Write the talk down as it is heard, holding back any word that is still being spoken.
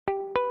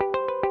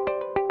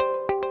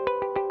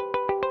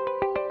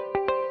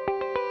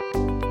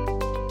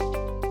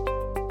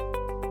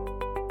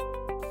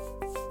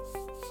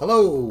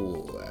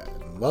Hello,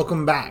 and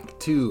welcome back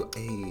to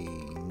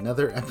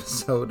another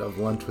episode of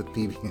Lunch with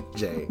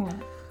PB&J.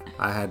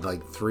 I had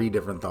like 3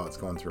 different thoughts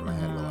going through my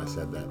head while I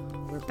said that.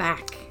 We're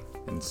back.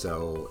 And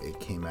so it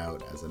came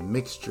out as a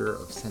mixture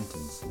of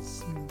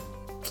sentences.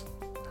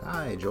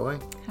 Hi, Joy.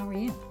 How are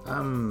you?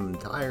 I'm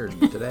tired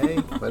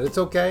today, but it's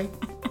okay.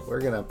 We're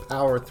going to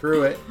power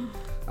through it.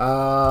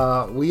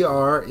 We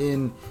are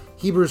in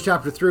Hebrews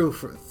chapter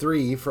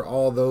 3 for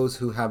all those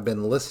who have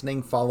been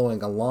listening,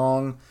 following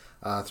along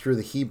through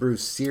the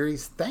Hebrews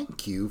series.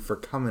 Thank you for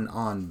coming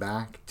on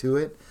back to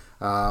it.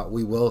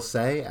 We will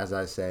say, as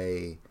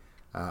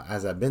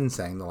I've been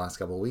saying the last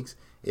couple of weeks,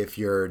 if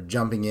you're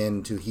jumping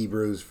into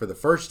Hebrews for the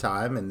first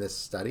time in this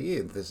study,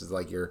 if this is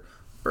like your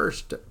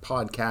first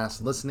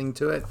podcast listening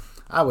to it,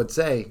 I would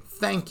say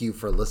thank you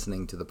for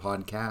listening to the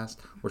podcast.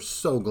 We're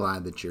so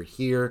glad that you're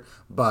here,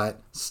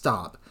 but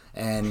stop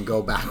and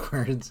go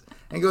backwards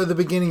and go to the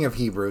beginning of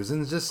Hebrews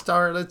and just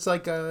start. It's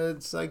like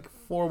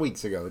 4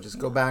 weeks ago. Just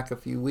go back a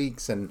few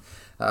weeks and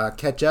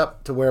catch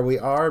up to where we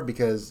are,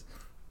 because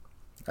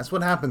that's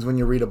what happens when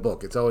you read a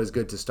book. It's always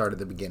good to start at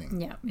the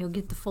beginning. Yeah, you'll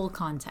get the full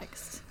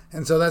context.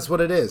 And so that's what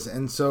it is.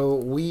 And so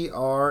we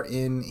are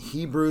in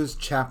Hebrews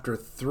chapter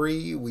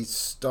 3. We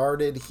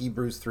started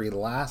Hebrews 3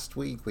 last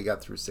week. We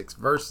got through 6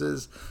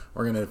 verses.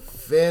 We're going to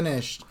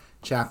finish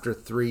chapter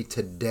 3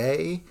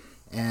 today.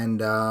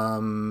 And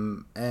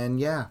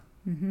yeah,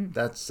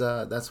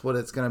 that's what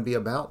it's going to be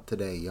about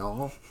today,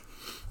 y'all.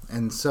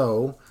 And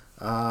so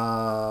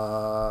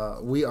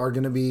we are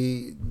going to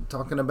be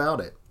talking about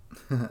it.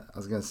 I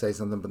was going to say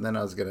something, but then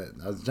I was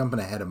jumping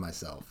ahead of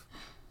myself.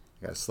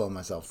 I got to slow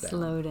myself down.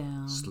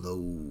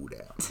 Slow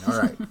down. All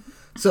right.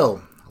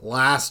 So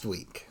last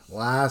week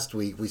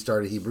we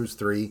started Hebrews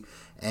 3,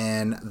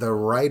 and the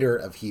writer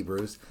of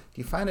Hebrews,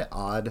 do you find it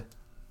odd,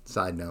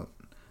 side note,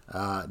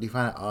 do you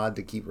find it odd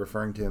to keep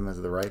referring to him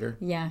as the writer?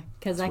 Yeah,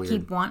 because I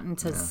keep wanting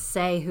to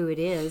say who it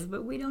is,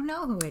 but we don't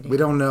know who it is. We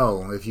don't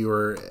know. If you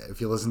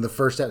listen to the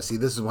first episode, see,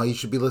 this is why you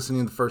should be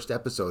listening to the first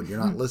episode.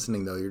 You're not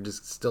listening, though. You're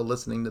just still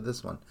listening to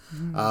this one.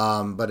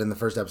 But in the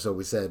first episode,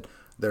 we said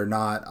they're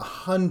not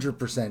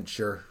 100%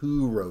 sure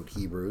who wrote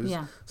Hebrews.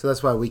 Yeah. So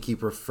that's why we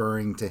keep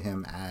referring to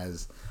him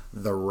as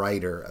the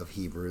writer of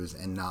Hebrews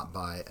and not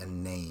by a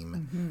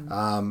name.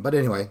 But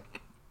anyway,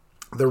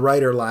 the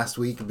writer last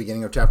week,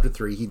 beginning of chapter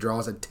 3, he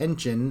draws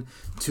attention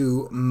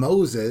to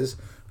Moses,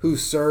 who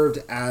served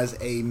as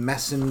a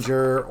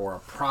messenger or a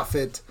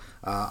prophet,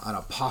 an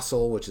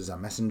apostle, which is a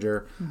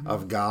messenger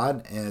of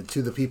God, and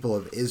to the people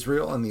of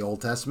Israel in the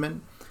Old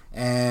Testament.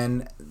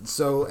 And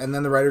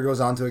then the writer goes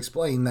on to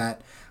explain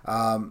that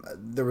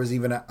there was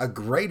even a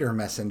greater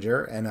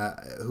messenger, and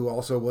who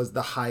also was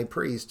the high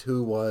priest,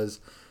 who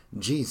was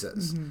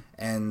Jesus.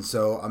 And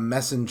so a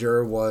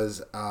messenger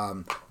was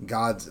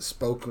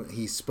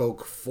he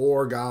spoke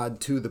for God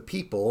to the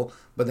people,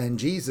 but then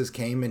Jesus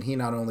came and he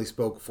not only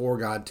spoke for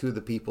God to the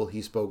people,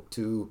 he spoke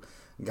to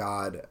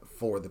God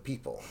for the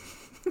people.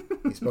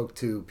 He spoke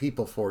to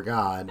people for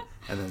God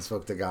and then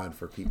spoke to God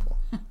for people,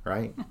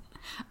 right?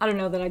 I don't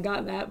know that I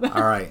got that. But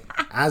all right.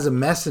 As a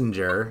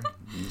messenger,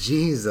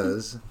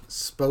 Jesus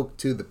spoke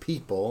to the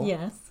people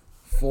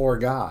for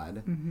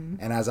God.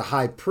 And as a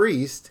high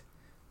priest,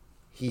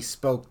 he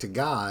spoke to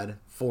God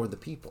for the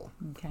people.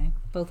 Okay.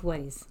 Both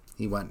ways.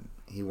 He went,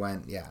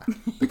 yeah.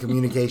 The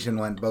communication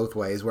went both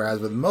ways. Whereas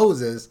with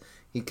Moses,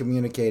 he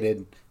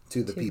communicated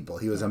to the people.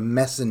 He was a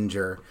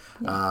messenger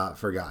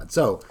for God.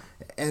 So,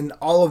 and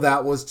all of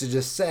that was to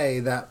just say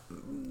that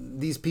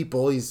these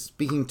people, he's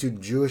speaking to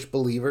Jewish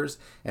believers,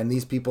 and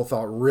these people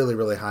thought really,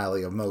 really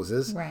highly of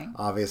Moses, right?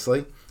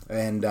 Obviously.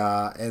 And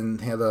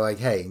they're like,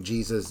 hey,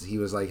 Jesus, he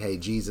was like, hey,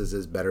 Jesus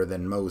is better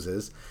than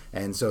Moses.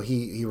 And so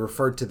he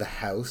referred to the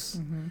house.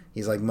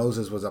 He's like,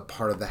 Moses was a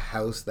part of the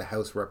house. The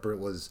house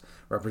was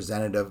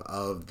representative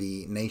of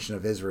the nation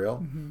of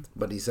Israel.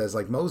 But he says,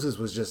 like, Moses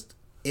was just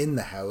in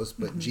the house,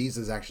 but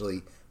Jesus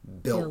actually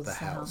built the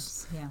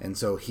house. Yeah. And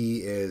so he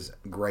is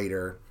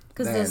greater.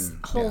 Because this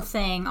whole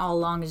thing all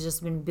along has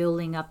just been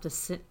building up the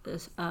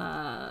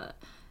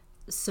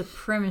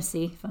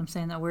supremacy, if I'm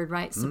saying that word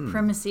right,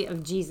 supremacy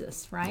of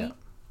Jesus, right?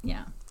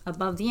 Yeah.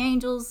 Above the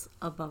angels,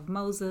 above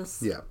Moses.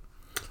 Yeah.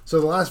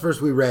 So the last verse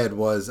we read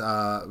was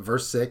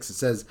verse 6. It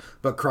says,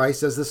 but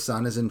Christ as the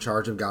Son is in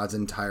charge of God's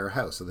entire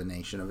house, of the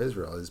nation of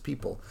Israel, his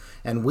people.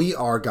 And we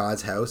are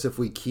God's house if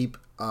we keep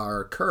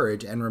our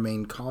courage and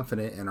remain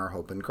confident in our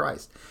hope in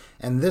Christ.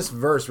 And this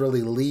verse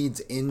really leads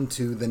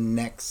into the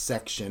next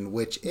section,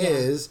 which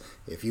is,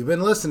 if you've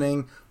been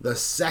listening, the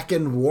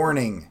second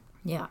warning.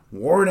 Yeah.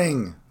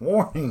 Warning.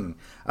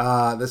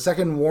 The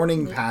second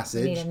warning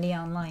passage. Need a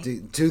neon light.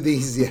 To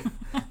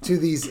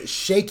these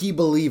shaky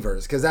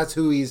believers, because that's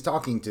who he's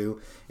talking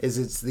to.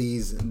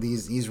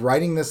 He's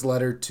writing this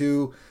letter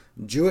to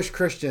Jewish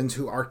Christians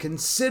who are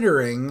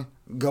considering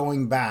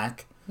going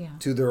back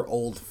to their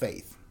old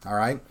faith. All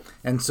right.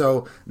 And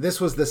so this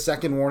was the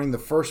second warning. The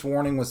first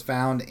warning was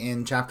found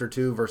in chapter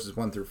 2, verses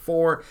 1 through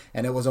 4.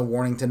 And it was a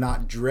warning to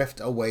not drift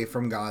away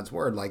from God's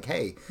word. Like,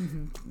 hey,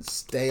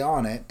 stay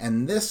on it.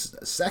 And this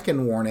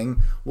second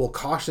warning will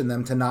caution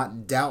them to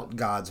not doubt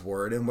God's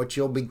word. And what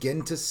you'll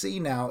begin to see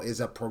now is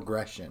a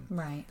progression.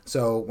 Right.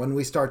 So when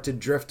we start to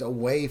drift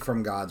away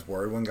from God's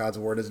word, when God's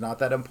word is not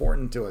that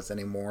important to us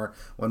anymore,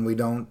 when we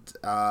don't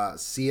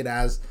see it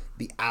as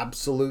the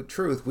absolute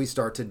truth, we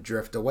start to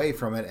drift away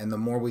from it. And the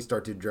more we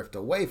start to drift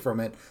away from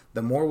it,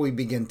 the more we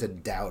begin to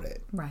doubt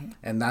it. Right.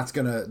 And that's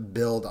going to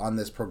build on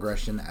this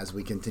progression as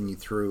we continue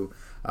through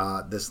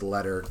this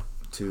letter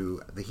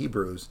to the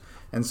Hebrews.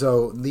 And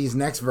so these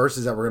next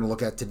verses that we're going to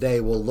look at today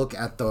will look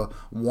at the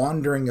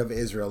wandering of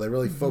Israel. They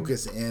really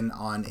focus in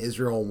on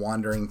Israel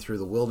wandering through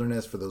the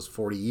wilderness for those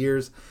 40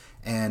 years.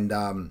 And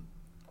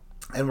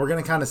we're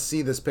going to kind of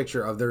see this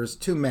picture of there's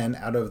two men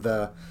out of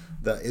the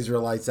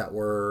Israelites that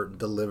were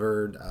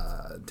delivered,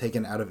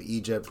 taken out of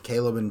Egypt,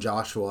 Caleb and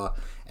Joshua,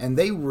 and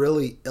they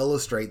really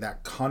illustrate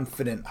that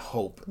confident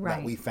hope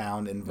that we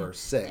found in verse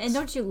 6. And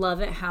don't you love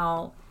it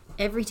how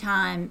every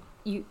time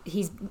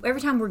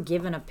we're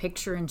given a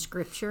picture in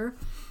Scripture,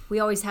 we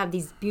always have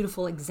these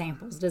beautiful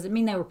examples. Does it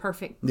mean they were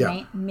perfect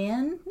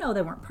men? No,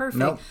 they weren't perfect.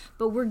 Nope.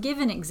 But we're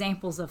given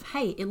examples of,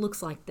 hey, it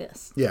looks like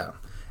this. Yeah.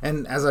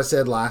 And as I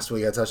said last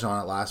week, I touched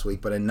on it last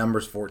week, but in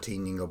Numbers 14,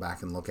 you can go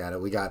back and look at it.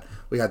 We got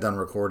done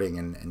recording,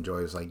 and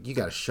Joy was like, you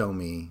got to show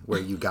me where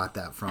you got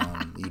that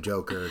from, you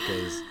joker,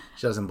 because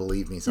she doesn't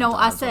believe me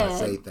sometimes when I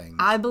say things.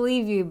 I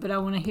believe you, but I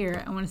want to hear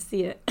it. I want to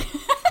see it.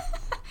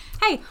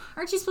 Hey,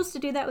 aren't you supposed to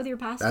do that with your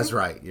pastor? That's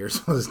right. You're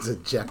supposed to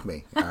check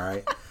me, all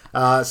right?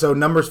 So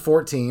Numbers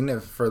 14,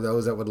 for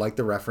those that would like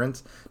the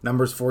reference,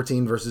 Numbers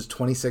 14 verses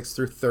 26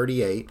 through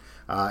 38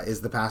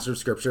 is the passage of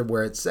Scripture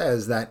where it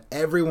says that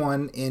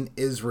everyone in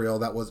Israel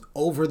that was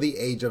over the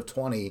age of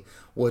 20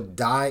 would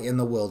die in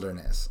the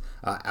wilderness.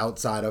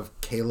 Outside of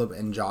Caleb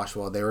and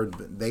Joshua,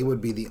 they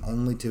would be the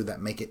only two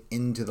that make it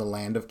into the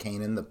land of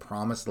Canaan, the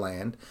promised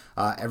land.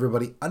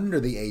 Everybody under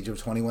the age of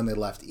 20 when they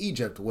left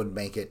Egypt would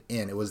make it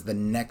in. It was the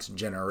next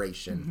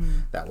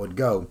generation that would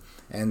go.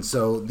 And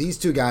so these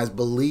two guys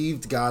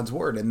believed God's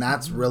word, and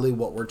that's really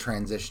what we're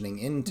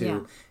transitioning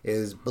into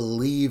is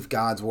believe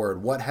God's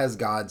word. What has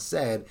God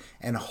said?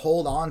 And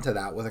hold on to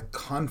that with a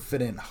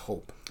confident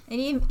hope.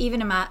 And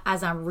even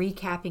as I'm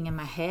recapping in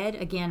my head,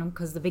 again,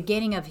 because the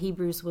beginning of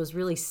Hebrews was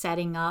really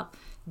setting up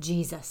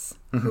Jesus.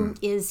 Who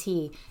is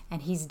he?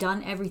 And he's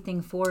done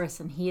everything for us,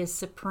 and he is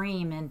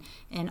supreme,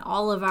 and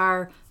all of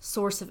our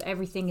source of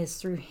everything is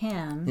through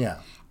him. Yeah.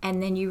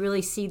 And then you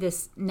really see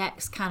this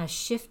next kind of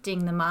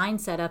shifting the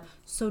mindset of,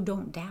 so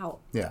don't doubt.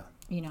 Yeah.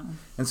 You know.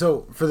 And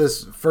so for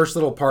this first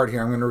little part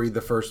here, I'm going to read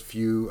the first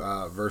few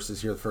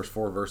verses here, the first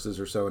 4 verses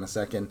or so in a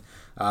second.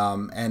 We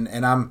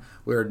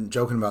were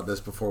joking about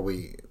this before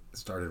we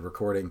started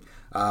recording.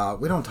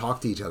 We don't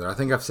talk to each other. I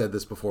think I've said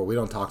this before. We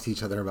don't talk to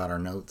each other about our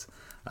notes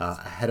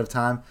ahead of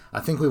time. I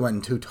think we went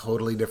in 2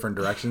 totally different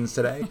directions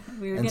today.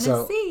 We were going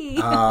to see.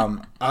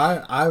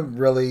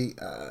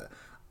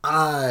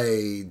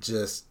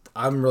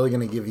 I'm really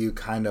going to give you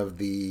kind of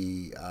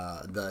the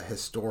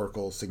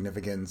historical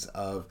significance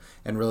of,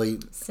 and really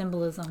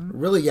symbolism.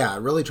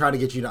 Really try to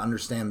get you to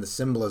understand the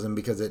symbolism,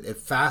 because it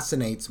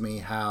fascinates me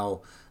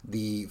how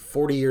the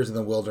 40 years in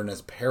the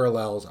wilderness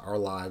parallels our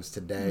lives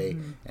today.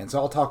 And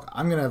so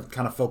I'm going to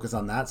kind of focus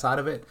on that side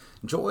of it.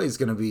 Joy is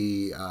going to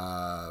be,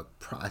 I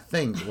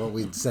think what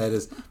we said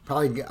is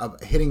probably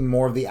hitting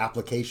more of the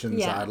application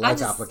side,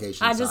 application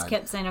side. I just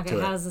kept saying, okay,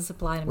 how does this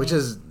apply to me? Which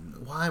is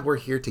why we're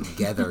here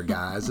together,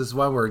 guys. This is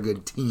why we're a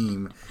good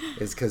team,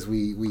 is because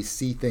we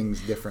see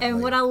things differently.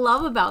 And what I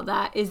love about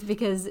that is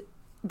because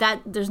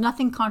that there's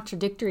nothing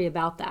contradictory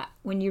about that.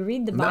 When you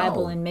read the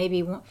Bible and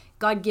maybe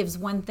God gives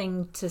one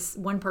thing to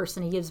one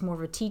person, he gives more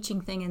of a teaching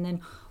thing, and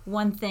then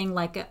one thing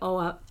like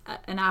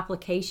an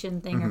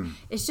application thing. Or,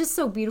 it's just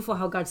so beautiful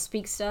how God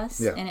speaks to us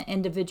in an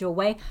individual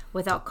way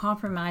without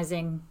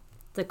compromising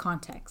the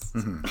context.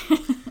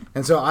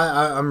 And so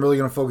I'm really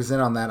going to focus in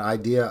on that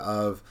idea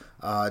of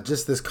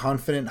just this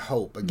confident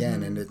hope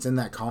again. And it's in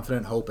that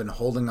confident hope and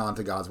holding on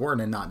to God's word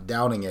and not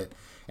doubting it.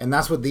 And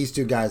that's what these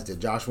two guys did,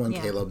 Joshua and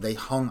Caleb. They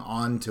hung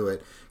on to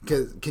it.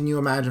 Can you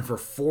imagine, for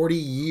 40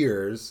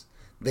 years,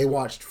 they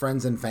watched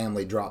friends and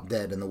family drop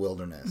dead in the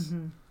wilderness.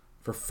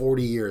 For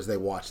 40 years, they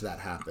watched that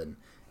happen.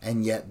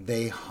 And yet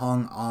they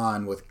hung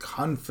on with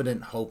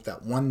confident hope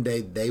that one day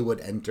they would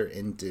enter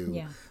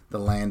into the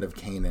land of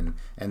Canaan.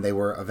 And they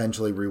were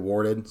eventually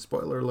rewarded.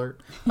 Spoiler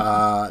alert.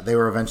 They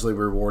were eventually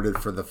rewarded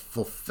for the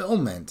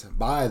fulfillment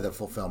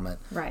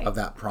of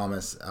that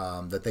promise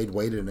that they'd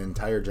waited an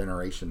entire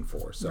generation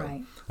for.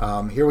 So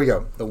here we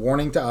go. The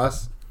warning to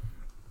us,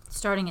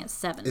 starting at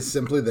 7, is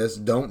simply this: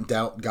 don't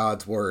doubt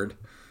God's word.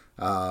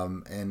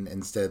 And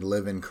instead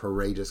live in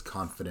courageous,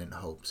 confident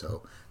hope.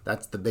 So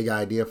that's the big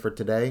idea for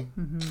today.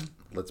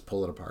 Let's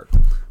pull it apart.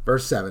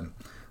 Verse 7.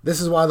 This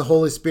is why the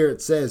Holy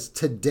Spirit says,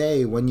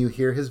 today when you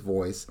hear his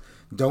voice,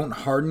 don't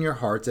harden your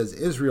hearts as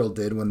Israel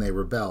did when they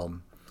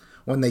rebelled.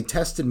 when they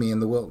tested me in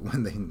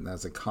the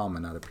that's a comma,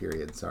 not a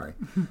period, sorry.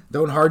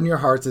 Don't harden your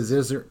hearts as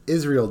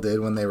Israel did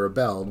when they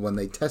rebelled, when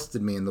they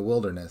tested me in the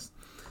wilderness.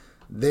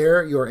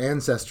 There your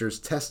ancestors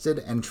tested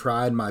and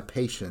tried my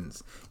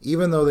patience,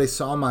 even though they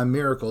saw my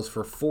miracles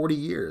for 40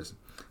 years.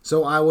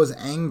 So I was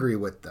angry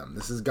with them.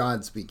 This is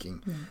God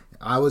speaking.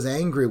 I was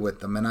angry with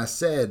them, and I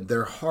said,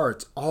 their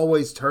hearts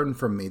always turn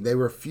from me. They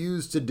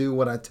refuse to do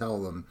what I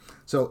tell them.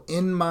 So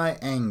in my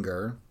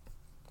anger,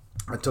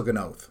 I took an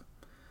oath.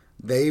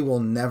 They will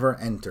never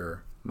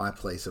enter my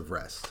place of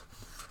rest.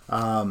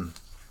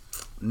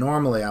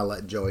 Normally, I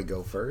let Joey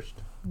go first.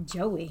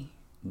 Joey.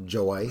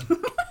 Joy.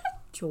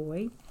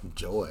 Joy.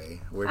 Joy.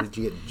 Where did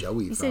you get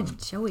Joey You from?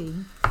 said Joey.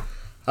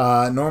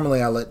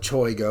 Normally, I let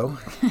Choi go,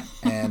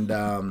 and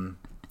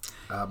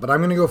but I'm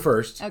going to go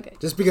first. Okay.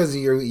 Just because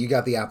you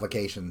got the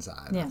application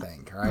side, I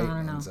think, right? I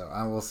don't know. And so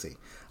I will see.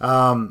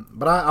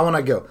 But I want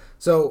to go.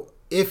 So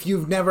if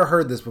you've never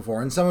heard this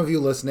before, and some of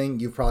you listening,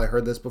 you've probably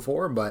heard this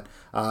before, but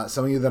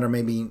some of you that are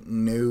maybe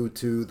new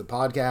to the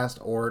podcast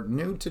or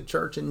new to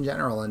church in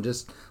general and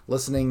just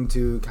listening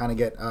to kind of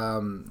get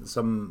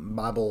some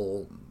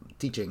Bible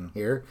teaching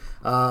here,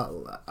 I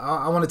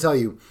want to tell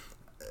you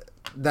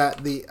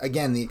that the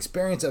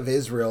experience of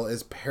Israel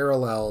is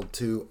parallel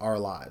to our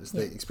lives.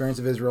 The experience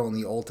of Israel in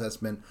the Old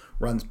Testament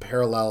runs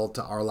parallel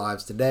to our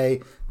lives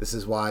today. This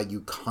is why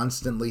you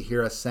constantly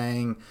hear us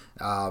saying,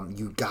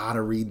 you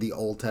gotta read the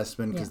Old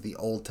Testament, because the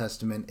Old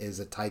Testament is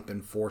a type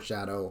and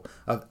foreshadow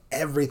of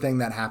everything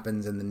that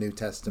happens in the New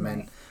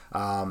Testament.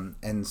 Right.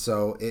 And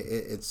so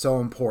it's so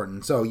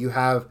important. So you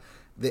have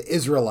the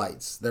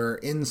Israelites, they're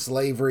in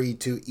slavery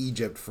to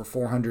Egypt for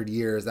 400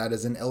 years. That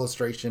is an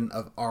illustration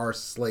of our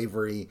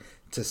slavery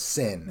to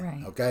sin.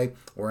 Right. Okay?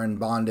 We're in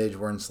bondage,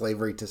 we're in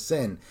slavery to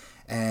sin.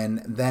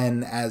 And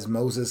then as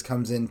Moses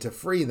comes in to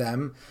free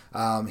them,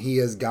 he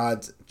is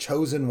God's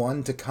chosen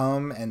one to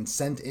come and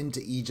sent into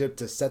Egypt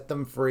to set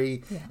them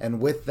free. Yeah. And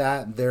with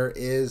that, there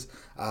is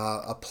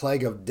a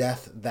plague of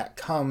death that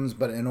comes.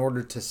 But in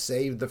order to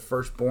save the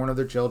firstborn of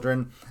their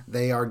children,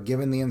 they are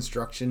given the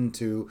instruction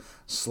to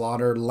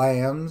slaughter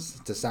lambs,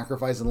 to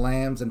sacrifice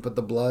lambs and put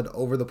the blood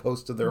over the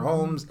posts of their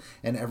homes.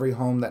 And every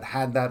home that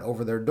had that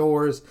over their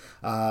doors,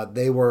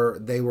 they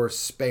were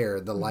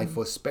spared. The life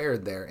was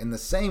spared there. In the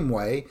same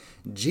way,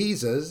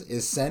 Jesus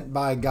is sent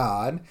by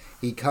God.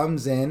 He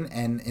comes in,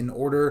 and in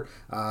order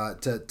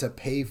to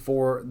pay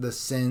for the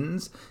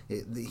sins,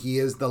 he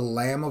is the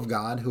Lamb of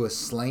God who is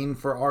slain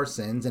for our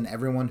sins, and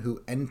everyone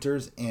who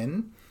enters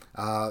in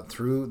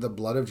through the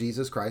blood of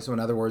Jesus Christ. So in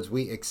other words,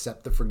 we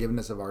accept the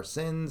forgiveness of our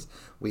sins.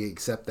 We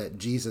accept that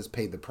Jesus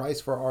paid the price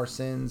for our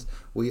sins.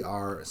 We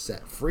are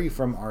set free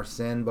from our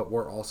sin, but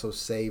we're also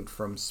saved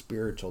from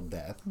spiritual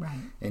death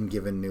and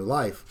given new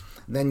life.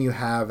 Then you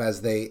have,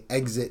 as they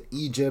exit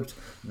Egypt,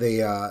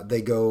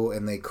 they go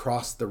and they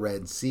cross the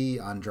Red Sea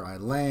on dry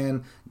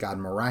land. God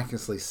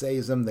miraculously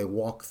saves them. They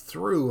walk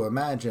through,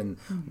 imagine,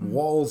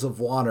 walls of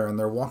water, and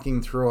they're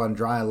walking through on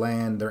dry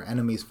land. Their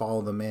enemies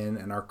follow them in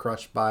and are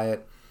crushed by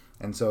it.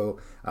 And so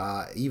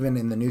even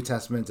in the New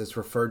Testament, it's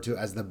referred to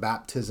as the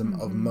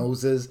baptism of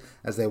Moses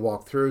as they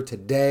walk through.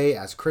 Today,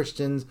 as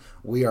Christians,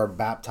 we are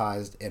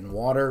baptized in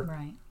water.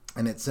 Right.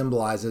 And it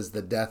symbolizes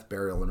the death,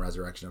 burial, and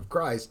resurrection of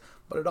Christ.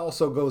 But it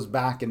also goes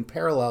back and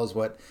parallels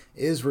what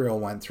Israel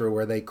went through,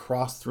 where they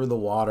crossed through the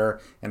water,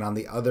 and on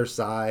the other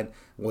side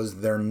was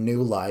their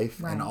new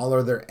life. Right. And all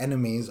of their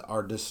enemies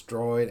are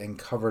destroyed and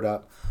covered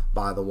up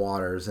by the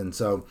waters. And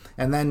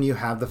then you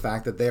have the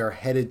fact that they are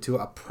headed to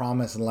a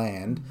promised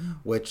land,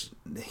 which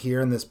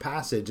here in this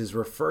passage is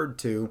referred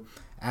to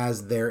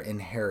as their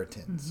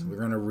inheritance. We're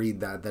going to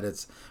read that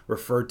it's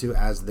referred to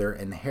as their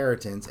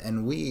inheritance.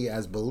 And we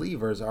as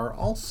believers are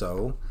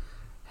also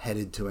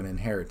headed to an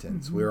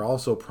inheritance. We're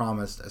also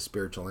promised a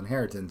spiritual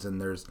inheritance. And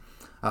there's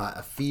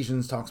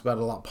Ephesians talks about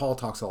it a lot. Paul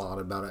talks a lot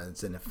about it.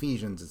 It's in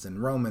Ephesians, it's in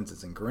Romans,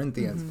 it's in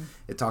Corinthians.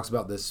 It talks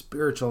about the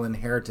spiritual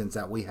inheritance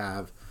that we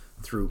have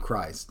through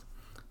Christ.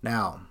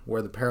 Now,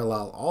 where the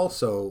parallel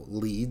also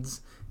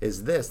leads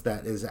is this,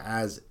 that is,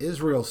 as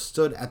Israel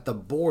stood at the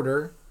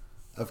border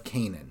of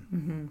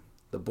Canaan,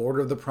 the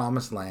border of the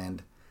promised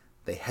land,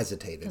 they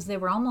hesitated. Because they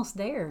were almost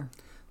there.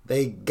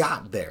 They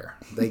got there.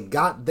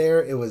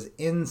 It was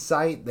in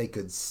sight. They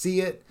could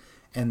see it.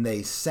 And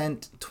they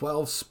sent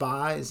 12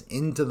 spies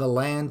into the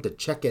land to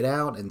check it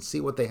out and see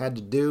what they had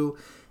to do.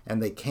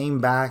 And they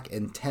came back,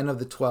 and 10 of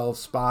the 12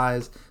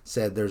 spies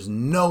said, there's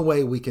no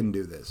way we can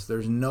do this.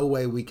 There's no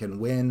way we can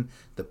win.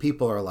 The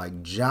people are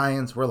like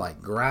giants. We're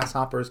like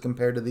grasshoppers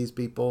compared to these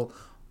people.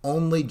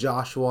 Only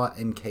Joshua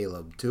and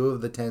Caleb, two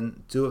of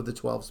the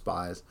 12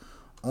 spies,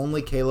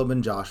 only Caleb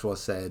and Joshua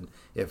said,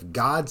 if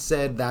God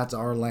said that's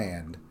our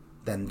land,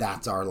 then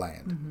that's our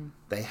land.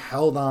 They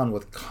held on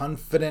with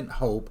confident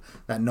hope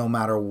that no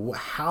matter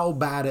how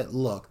bad it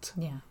looked,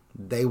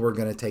 they were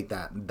going to take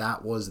that.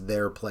 That was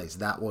their place.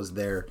 That was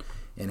their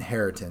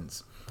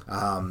inheritance.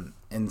 But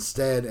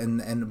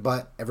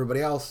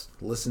everybody else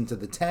listened to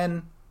the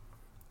 10.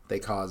 They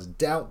caused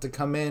doubt to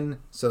come in.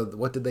 So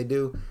what did they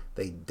do?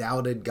 They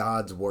doubted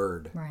God's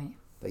word. Right.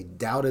 They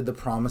doubted the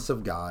promise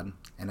of God,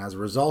 and as a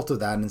result of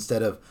that,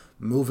 instead of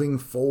moving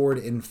forward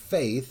in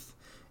faith,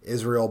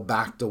 Israel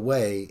backed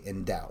away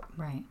in doubt.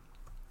 Right.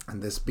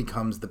 And this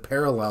becomes the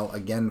parallel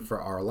again for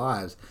our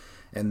lives.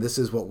 And this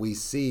is what we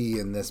see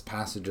in this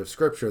passage of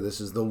Scripture. This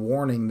is the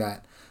warning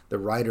that the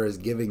writer is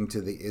giving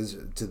to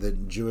the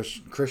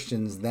Jewish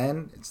Christians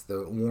then. It's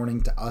the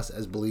warning to us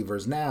as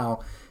believers now,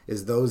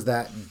 is those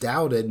that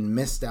doubted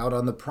missed out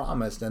on the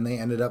promise, and they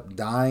ended up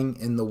dying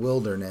in the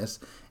wilderness,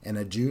 and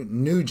a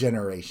new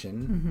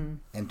generation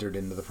entered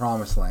into the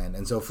promised land.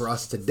 And so for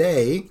us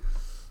today,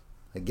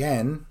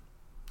 again,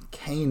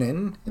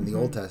 Canaan in the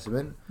Old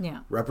Testament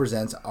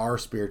represents our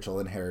spiritual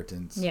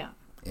inheritance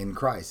in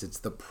Christ. It's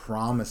the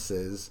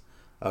promises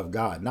of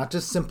God, not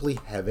just simply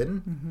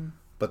heaven,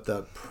 but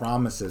the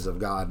promises of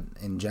God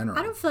in general.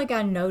 I don't feel like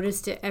I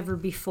noticed it ever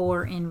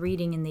before in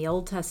reading in the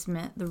Old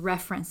Testament, the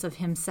reference of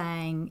him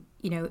saying,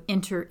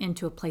 enter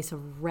into a place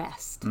of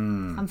rest.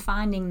 I'm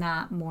finding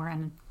that more,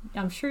 and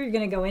I'm sure you're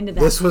going to go into that.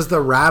 This was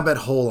the rabbit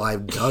hole I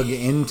dug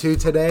into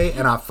today,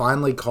 and I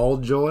finally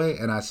called Joy,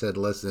 and I said,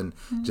 listen,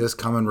 just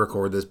come and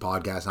record this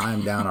podcast. I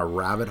am down a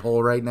rabbit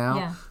hole right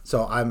now,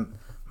 so I'm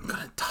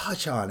going to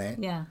touch on it.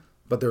 Yeah.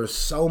 But there was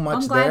so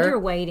much there. I'm glad you're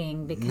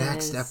waiting, because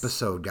next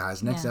episode,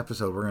 guys. Next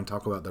episode, we're going to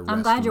talk about the rest.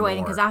 I'm glad you're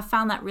waiting, because I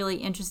found that really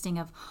interesting.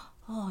 I'm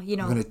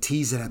going to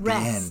tease it at the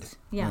end.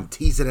 Yeah. I'm going to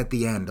tease it at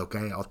the end,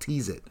 okay? I'll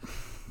tease it.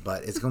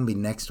 But it's going to be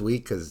next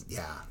week, because,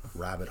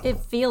 rabbit hole.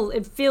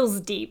 It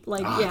feels deep.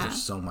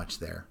 There's so much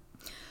there.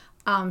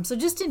 So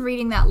just in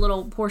reading that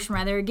little portion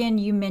right there, again,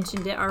 you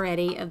mentioned it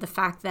already, of the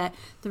fact that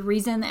the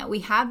reason that we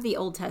have the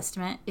Old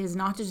Testament is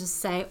not to just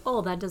say,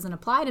 oh, that doesn't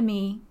apply to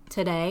me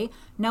today.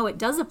 No, it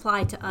does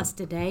apply to us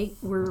today.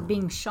 We're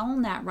being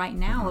shown that right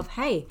now of,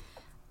 hey,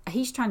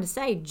 he's trying to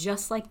say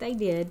just like they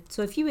did.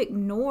 So if you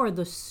ignore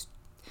the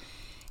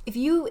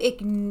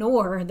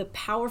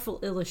powerful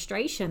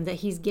illustration that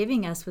he's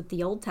giving us with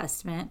the Old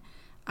Testament,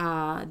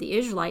 the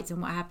Israelites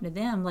and what happened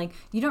to them,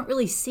 you don't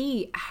really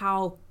see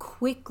how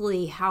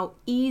quickly, how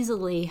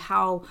easily,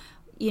 how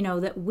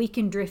that we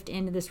can drift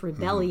into this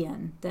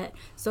rebellion.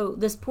 So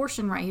this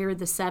portion right here,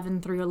 the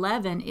 7 through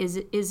 11,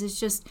 is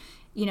just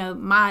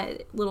my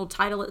little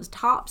title at the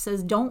top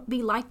says, "Don't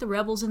be like the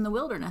rebels in the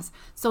wilderness."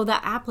 So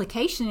that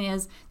application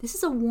is, this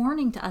is a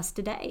warning to us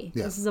today.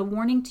 Yeah. This is a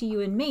warning to you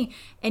and me.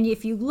 And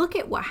if you look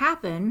at what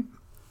happened,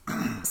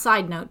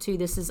 side note too,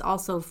 this is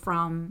also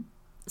from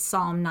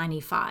Psalm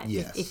 95.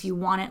 Yes. If you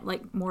want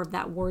it more of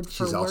that word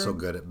for word. She's also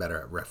better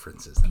at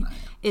references than I am.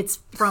 It's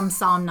from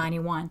Psalm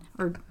 91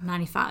 or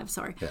 95,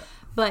 sorry. Yeah.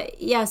 But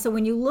so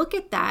when you look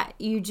at that,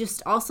 you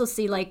just also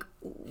see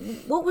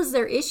what was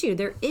their issue?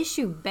 Their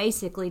issue,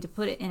 basically, to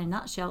put it in a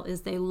nutshell,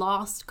 is they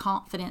lost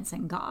confidence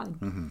in God.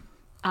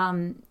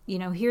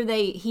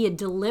 He had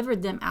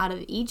delivered them out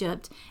of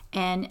Egypt,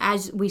 and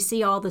as we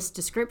see all this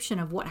description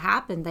of what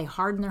happened, they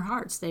hardened their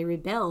hearts, they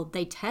rebelled,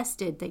 they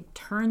tested, they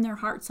turned their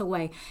hearts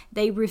away,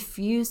 they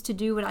refused to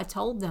do what I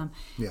told them.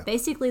 Yeah.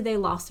 Basically, they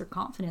lost their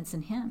confidence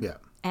in him. Yeah.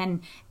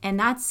 And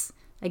that's,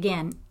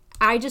 again,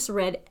 I just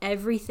read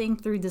everything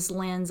through this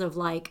lens of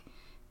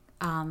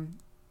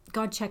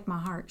God, check my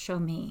heart, show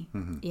me.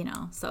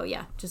 So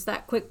just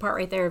that quick part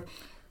right there.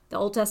 The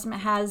Old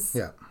Testament has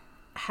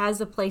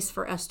a place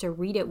for us to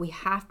read it. We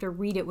have to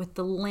read it with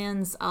the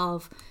lens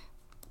of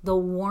the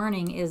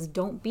warning is,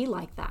 don't be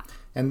like that.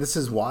 And this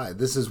is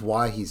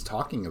why he's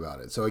talking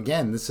about it. So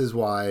again, this is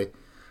why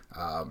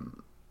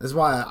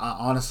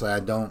honestly I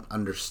don't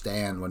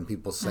understand when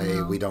people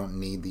say we don't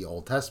need the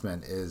Old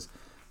Testament, is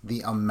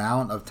the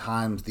amount of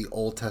times the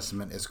Old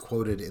Testament is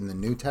quoted in the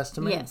New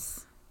Testament.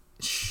 Yes.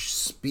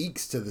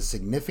 Speaks to the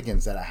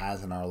significance that it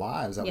has in our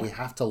lives, that we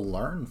have to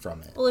learn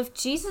from it. Well, if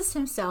Jesus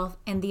himself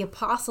and the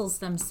apostles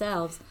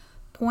themselves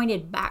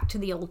pointed back to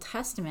the Old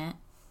Testament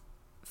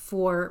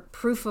for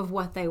proof of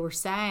what they were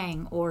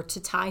saying, or to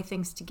tie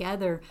things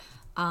together,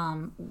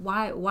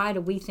 why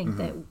do we think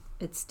that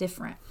it's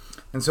different?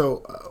 And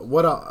so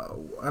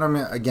I'm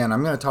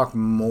going to talk in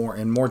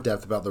more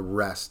depth about the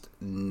rest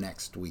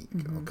next week.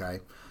 Okay.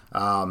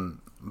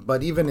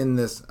 But even in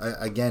this,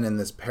 again, in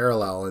this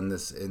parallel, in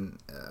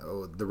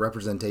the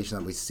representation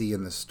that we see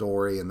in the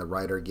story, and the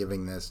writer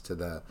giving this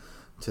to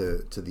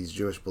these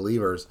Jewish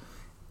believers,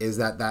 is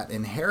that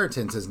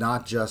inheritance is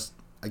not just,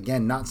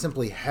 again, not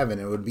simply heaven.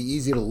 It would be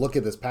easy to look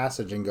at this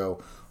passage and go,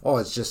 oh,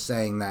 it's just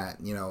saying that,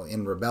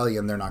 in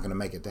rebellion they're not going to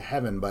make it to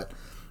heaven. But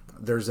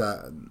there's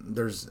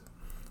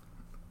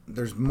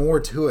more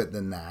to it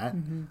than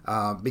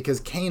that, because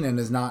Canaan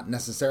is not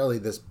necessarily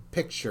this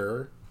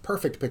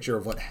perfect picture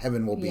of what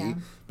heaven will be,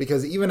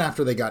 because even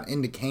after they got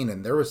into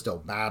Canaan, there were still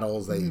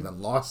battles. They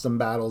even lost some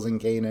battles in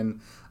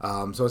Canaan,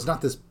 so it's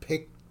not this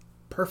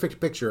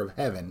perfect picture of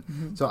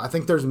heaven. So I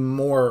think there's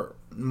more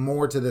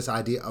to this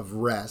idea of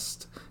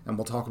rest, and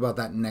we'll talk about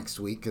that next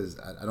week, because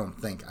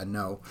I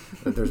know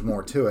that there's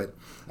more to it,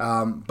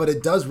 but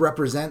it does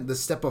represent the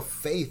step of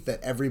faith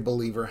that every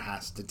believer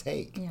has to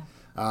take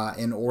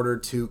in order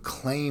to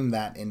claim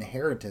that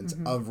inheritance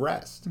of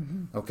rest.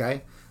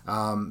 Okay.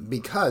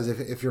 Because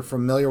if you're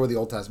familiar with the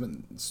Old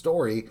Testament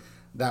story,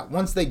 that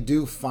once they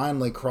do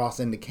finally cross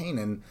into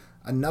Canaan,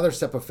 another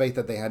step of faith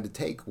that they had to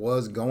take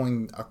was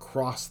going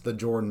across the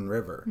Jordan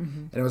River.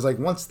 And it was like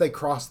once they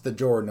crossed the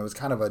Jordan, it was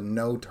kind of a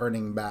no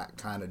turning back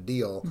kind of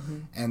deal.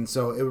 And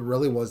so it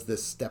really was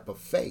this step of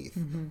faith.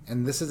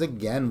 And this is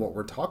again what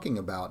we're talking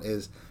about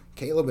is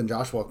Caleb and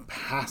Joshua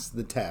passed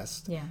the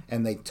test,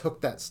 and they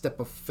took that step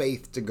of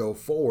faith to go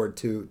forward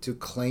to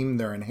claim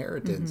their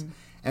inheritance.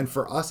 And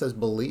for us as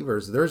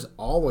believers, there's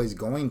always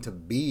going to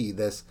be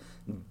this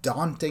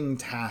daunting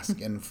task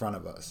in front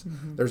of us.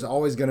 There's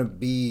always going to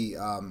be,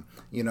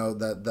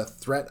 the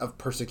threat of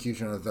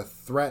persecution or the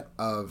threat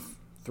of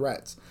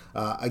threats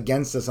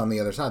against us on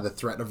the other side, the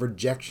threat of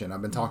rejection.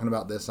 I've been talking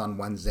about this on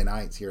Wednesday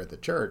nights here at the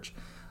church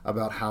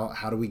about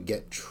how do we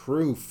get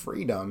true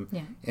freedom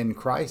in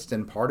Christ,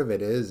 and part of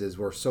it is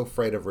we're so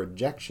afraid of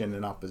rejection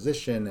and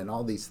opposition and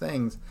all these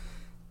things,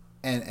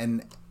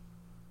 and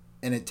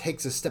it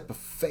takes a step of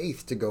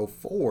faith to go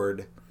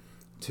forward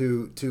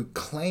to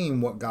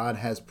claim what God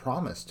has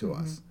promised to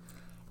us.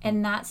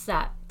 And that's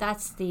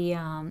the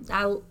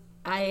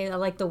I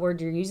like the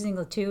word you're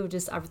using too.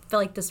 Just I feel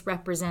like this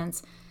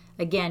represents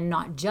again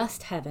not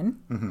just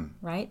heaven,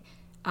 right?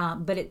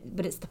 But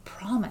it's the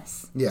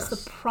promise. Yes.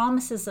 It's the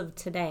promises of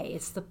today.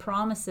 It's the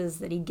promises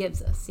that he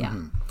gives us. Yeah.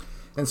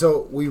 And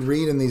so we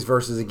read in these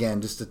verses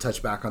again, just to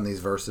touch back on these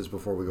verses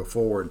before we go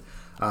forward.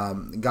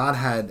 God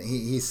had,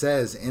 he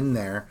says in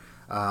there,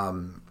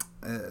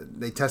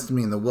 they tested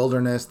me in the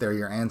wilderness. There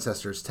your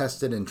ancestors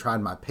tested and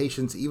tried my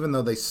patience, even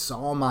though they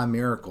saw my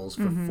miracles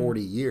for 40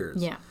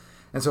 years. Yeah.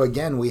 And so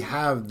again, we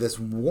have this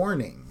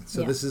warning.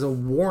 So this is a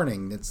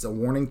warning. It's a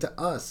warning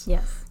to us.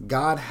 Yes.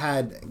 God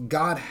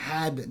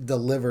had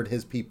delivered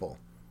his people.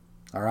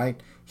 All right.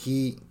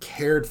 He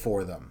cared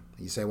for them.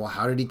 You say, well,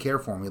 how did he care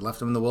for them? He left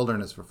them in the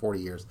wilderness for 40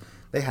 years.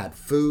 They had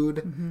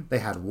food. They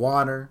had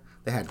water.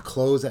 They had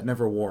clothes that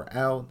never wore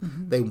out.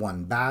 They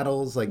won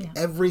battles.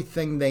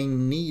 Everything they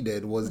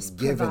needed was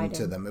given provided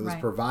to them. It was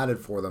provided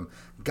for them.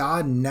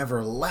 God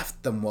never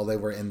left them while they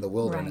were in the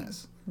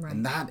wilderness. Right.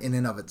 And that in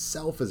and of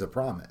itself is a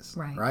promise.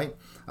 Right.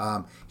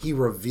 He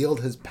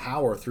revealed his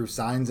power through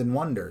signs and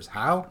wonders.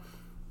 How?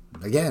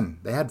 Again,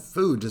 they had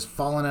food just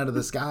falling out of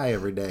the sky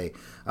every day.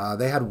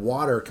 They had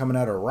water coming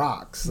out of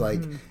rocks.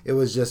 It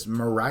was just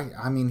miraculous.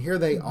 I mean, here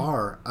they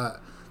are.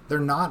 They're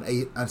not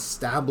an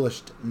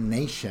established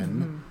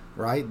nation.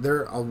 Right?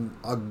 They're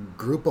a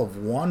group of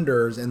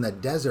wanderers in the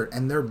desert,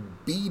 and they're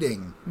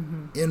beating.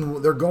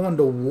 They're going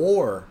to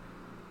war,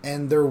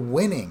 and they're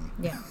winning.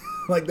 Yeah.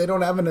 They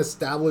don't have an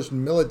established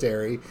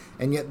military,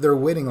 and yet they're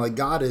winning.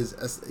 God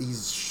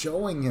he's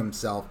showing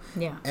himself.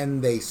 Yeah.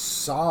 And they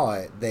saw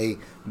it. They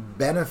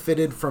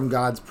benefited from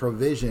God's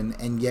provision,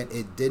 and yet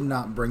it did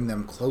not bring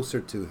them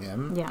closer to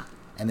him. Yeah.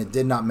 And it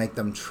did not make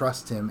them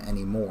trust him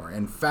anymore.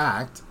 In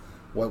fact,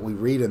 what we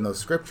read in those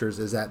scriptures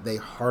is that they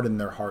hardened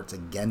their hearts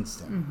against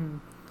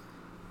him.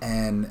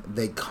 And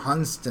they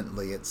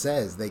constantly, it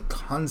says, they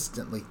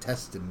constantly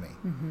tested me.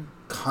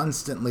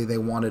 Constantly they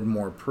wanted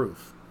more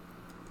proof.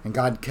 And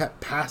God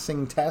kept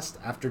passing test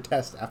after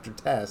test after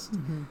test,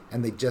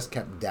 and they just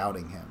kept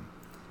doubting him.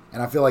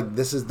 And I feel like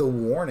this is the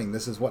warning.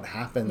 This is what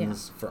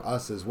happens for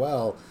us as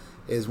well,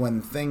 is when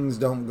things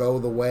don't go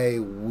the way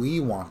we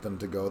want them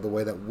to go, the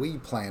way that we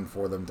plan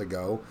for them to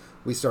go,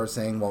 we start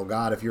saying, well,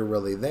 God, if you're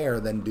really there,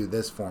 then do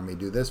this for me,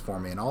 do this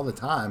for me. And all the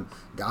time,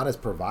 God is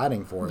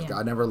providing for us.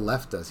 God never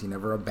left us. He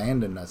never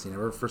abandoned us. He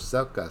never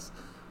forsaked us.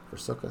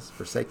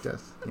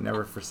 He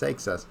never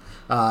forsakes us.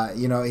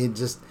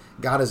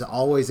 God is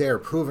always there,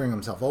 proving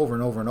himself over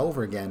and over and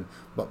over again.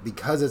 But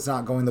because it's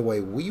not going the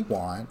way we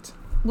want.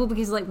 Well,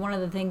 because one of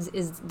the things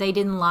is they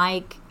didn't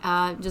like,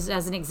 just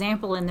as an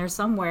example in there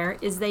somewhere,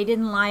 is they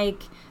didn't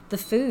like the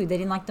food. They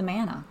didn't like the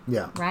manna.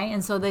 Yeah. Right?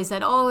 And so they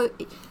said, oh,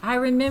 I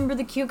remember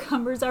the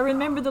cucumbers. I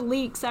remember the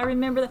leeks. I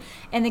remember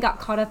and they got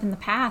caught up in the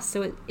past.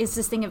 So it's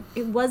this thing of,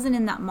 it wasn't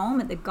in that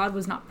moment that God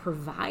was not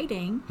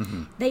providing.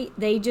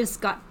 They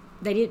just got,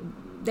 they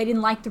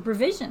didn't like the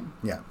provision.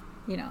 Yeah.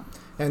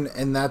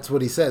 And that's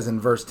what he says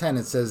in verse 10.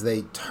 It says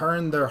they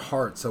turned their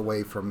hearts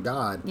away from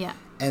God. Yeah.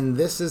 And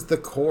this is the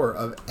core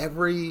of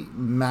every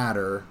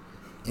matter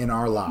in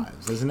our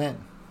lives, isn't it?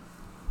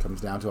 Comes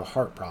down to a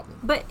heart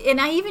problem. And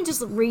I even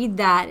just read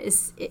that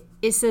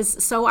it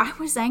says, so I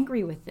was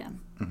angry with them.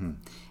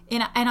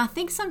 And I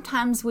think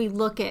sometimes we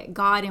look at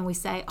God and we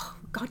say, oh,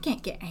 God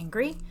can't get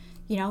angry.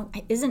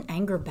 Isn't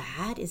anger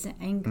bad? Isn't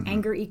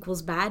anger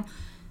equals bad?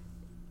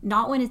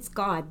 Not when it's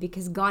God,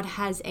 because God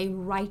has a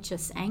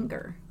righteous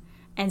anger.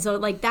 And so,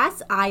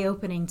 that's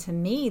eye-opening to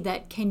me,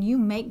 that can you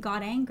make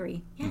God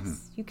angry?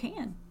 Yes, you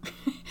can.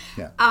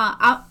 Yeah.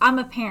 I'm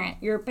a parent.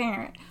 You're a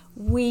parent.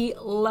 We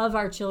love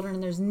our children,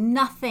 and there's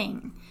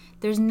nothing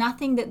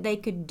that they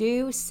could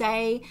do,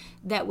 say,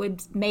 that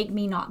would make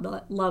me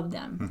not love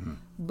them.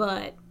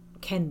 But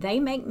can they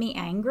make me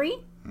angry?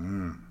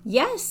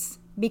 Yes,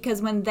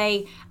 because when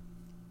they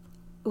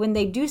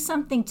do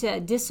something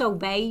to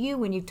disobey you,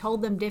 when you've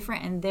told them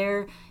different and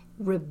they're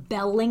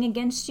rebelling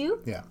against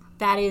you,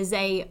 that is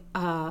a,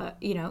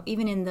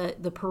 even in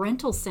the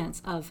parental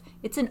sense of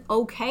it's an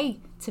okay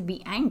to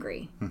be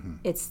angry.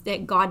 It's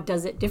that God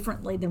does it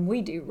differently than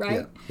we do,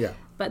 right? Yeah.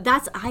 But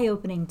that's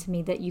eye-opening to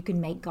me that you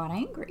can make God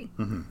angry.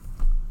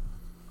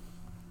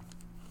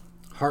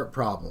 Heart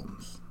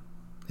problems.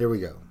 Here we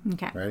go.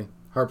 Okay. Ready?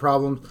 Heart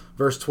problems.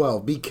 Verse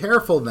 12. Be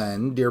careful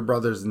then, dear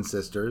brothers and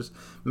sisters.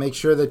 Make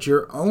sure that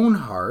your own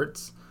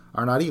hearts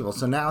are not evil.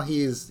 So now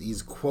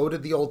he's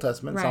quoted the Old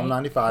Testament, Right. Psalm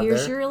 95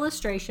 Here's there. your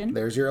illustration.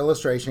 There's your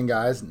illustration,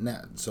 guys.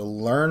 Now, so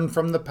learn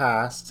from the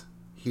past.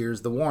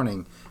 Here's the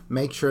warning.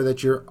 Make sure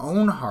that your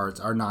own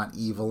hearts are not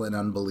evil and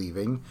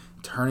unbelieving,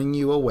 turning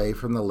you away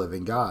from the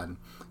living God.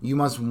 You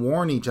must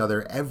warn each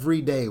other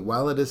every day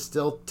while it is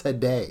still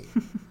today,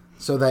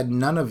 so that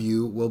none of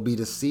you will be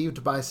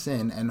deceived by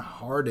sin and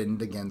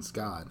hardened against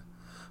God.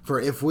 For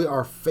if we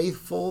are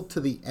faithful to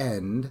the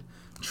end,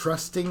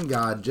 trusting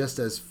God just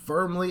as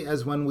firmly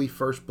as when we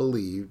first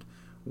believed,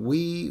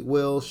 we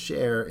will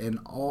share in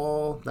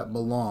all that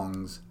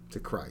belongs to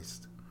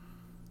Christ.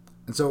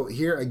 And so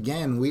here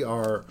again, we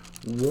are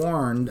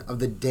warned of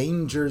the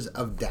dangers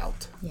of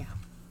doubt. Yeah.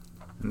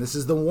 And this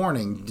is the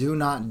warning. Do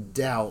not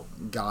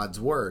doubt God's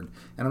word.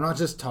 And I'm not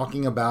just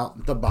talking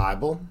about the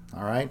Bible,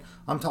 all right?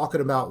 I'm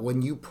talking about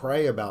when you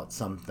pray about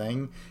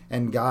something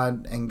and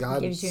God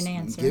gives you an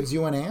answer. Gives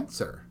you an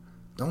answer.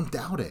 Don't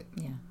doubt it.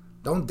 Yeah.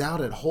 Don't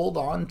doubt it. Hold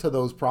on to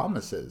those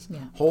promises.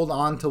 Yeah. Hold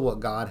on to what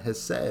God has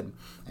said.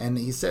 And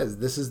he says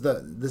this is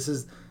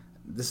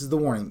the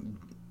warning.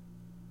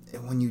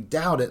 And when you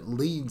doubt, it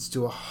leads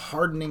to a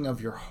hardening of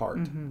your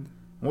heart.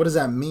 What does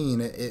that mean?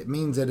 It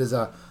means it is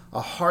a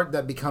heart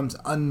that becomes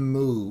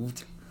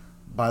unmoved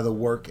by the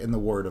work and the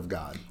word of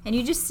God. And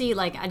you just see,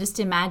 I just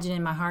imagine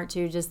in my heart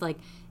too, just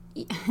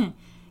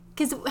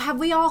because have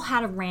we all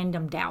had a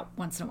random doubt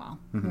once in a while?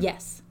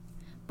 Yes.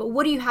 But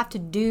what do you have to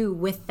do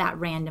with that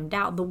random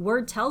doubt? The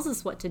word tells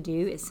us what to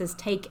do. It says,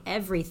 take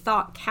every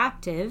thought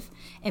captive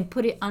and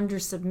put it under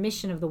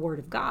submission of the word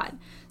of God.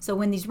 So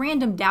when these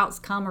random doubts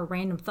come, or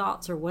random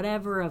thoughts or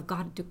whatever of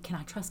God, can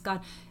I trust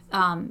God?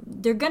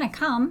 They're going to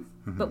come,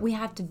 but we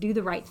have to do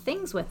the right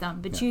things with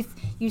them. But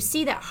you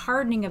see that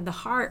hardening of the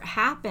heart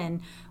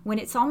happen when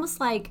it's almost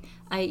like,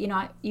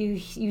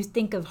 you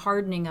think of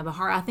hardening of a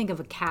heart. I think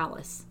of a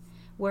callus,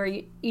 where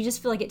you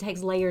just feel like it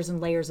takes layers and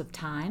layers of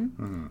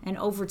time. And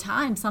over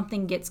time,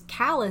 something gets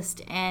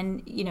calloused,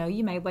 and,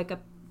 you may wake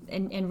up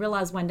and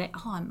realize one day,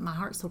 my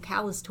heart's so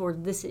callous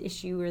toward this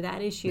issue or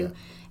that issue. Yeah.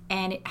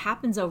 And it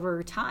happens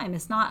over time.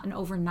 It's not an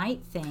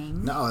overnight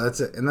thing. No, that's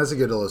a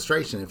good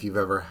illustration if you've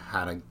ever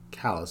had a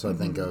callus. So I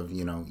think of,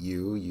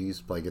 you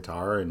used to play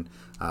guitar, and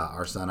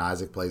our son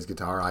Isaac plays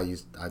guitar. I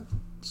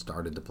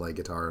started to play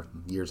guitar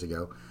years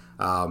ago.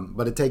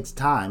 But it takes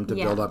time to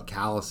build up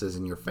calluses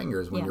in your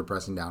fingers when you're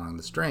pressing down on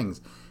the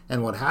strings.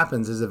 And what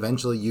happens is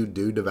eventually you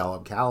do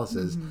develop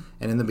calluses.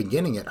 And in the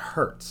beginning, it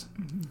hurts.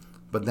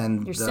 But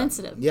then you're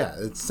sensitive. Yeah,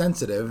 it's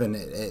sensitive and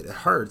it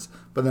hurts.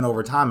 But then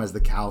over time, as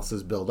the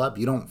calluses build up,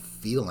 you don't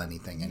feel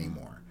anything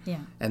anymore.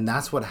 Yeah. And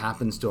that's what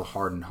happens to a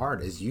hardened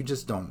heart, is you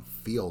just don't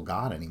feel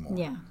God anymore.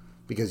 Yeah.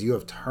 Because you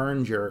have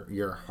turned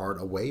your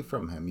heart away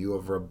from him. You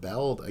have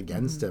rebelled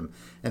against him.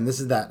 And this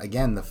is that,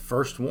 again, the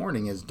first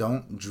warning is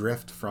don't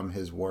drift from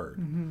his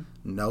word.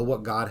 Know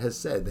what God has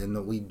said. And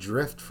that we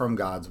drift from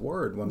God's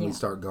word when we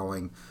start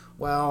going,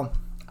 well,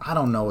 I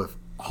don't know if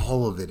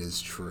all of it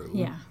is true.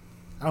 Yeah.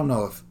 I don't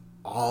know if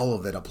all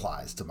of it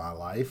applies to my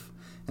life.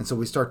 And so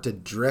we start to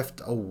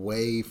drift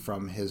away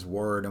from his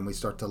word, and we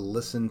start to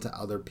listen to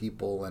other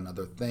people and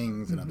other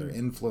things and other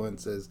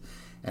influences.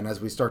 And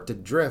as we start to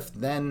drift,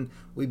 then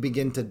we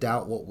begin to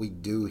doubt what we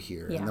do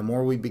here. Yeah. And the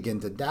more we begin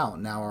to doubt,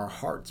 now our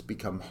hearts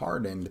become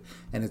hardened,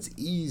 and it's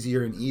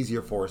easier and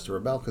easier for us to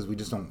rebel because we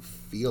just don't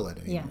feel it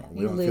anymore. Yeah,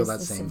 We don't feel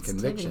that same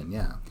conviction.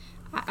 Yeah.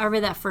 I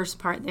read that first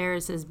part there.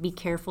 It says, be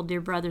careful,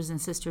 dear brothers and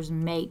sisters.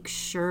 Make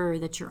sure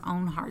that your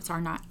own hearts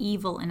are not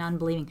evil and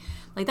unbelieving.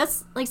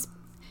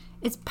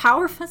 It's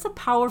powerful. It's a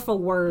powerful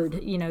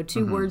word,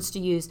 two words to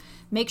use.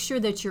 Make sure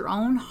that your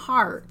own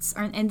hearts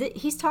are, and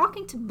he's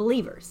talking to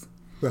believers.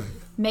 Right.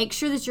 Make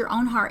sure that your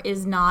own heart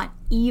is not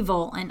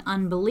evil and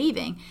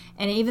unbelieving.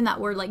 And even that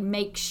word,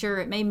 make sure,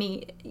 it made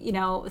me,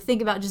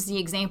 think about just the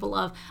example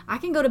of, I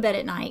can go to bed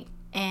at night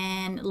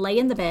and lay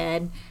in the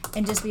bed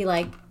and just be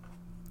like,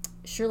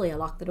 surely I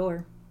locked the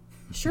door.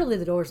 Surely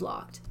the door's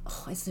locked.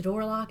 Oh, is the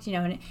door locked?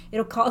 And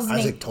it'll cause me.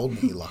 Isaac told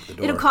me he locked the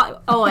door.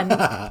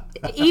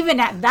 Even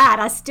at that,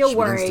 I still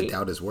worry. Begins to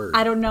doubt his word.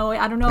 I don't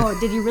know.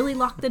 Did he really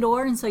lock the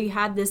door? And so you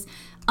had this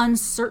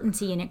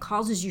uncertainty, and it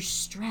causes you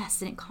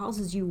stress, and it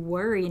causes you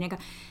worry, and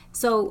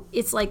so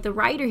it's like the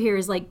writer here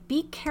is like,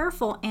 be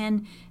careful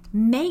and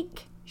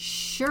make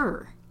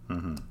sure.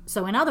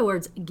 So in other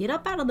words, get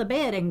up out of the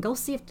bed and go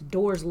see if the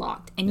door's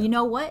locked. And you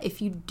know what? If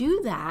you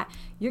do that,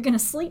 you're going to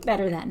sleep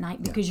better that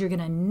night because you're going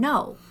to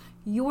know.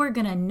 You're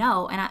going to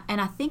know. And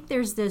I think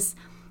there's this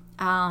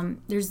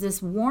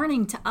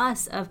warning to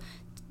us of,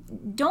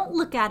 don't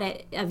look at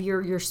it of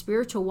your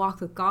spiritual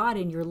walk with God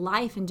and your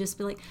life and just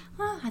be like,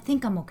 I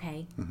think I'm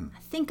okay. I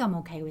think I'm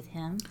okay with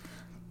him.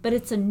 but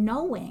it's a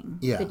knowing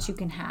Yeah. that you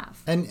can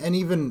have. And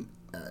even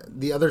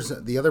the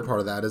other part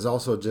of that is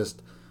also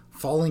just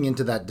falling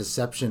into that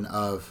deception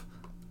of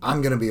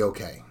I'm going to be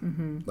okay.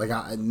 Like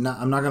I'm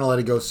not going to let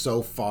it go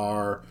so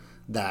far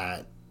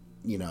that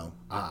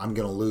I'm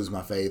going to lose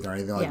my faith or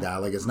anything like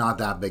that. Like it's not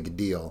that big a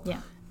deal.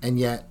 Yeah. And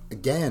yet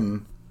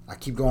again, I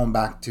keep going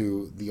back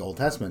to the Old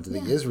Testament, to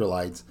the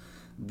Israelites.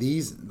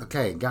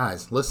 Okay,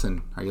 guys,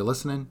 listen. Are you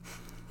listening?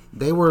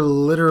 They were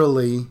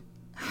literally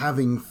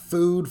having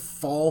food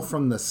fall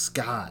from the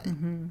sky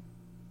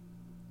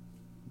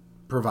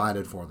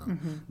provided for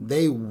them.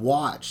 They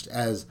watched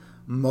as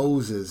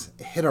Moses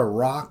hit a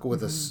rock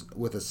with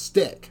a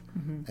stick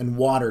and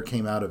water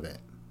came out of it.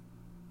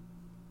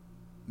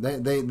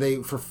 They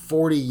for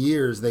 40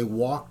 years they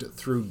walked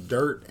through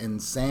dirt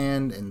and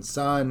sand and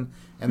sun,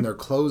 and their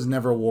clothes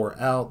never wore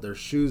out, their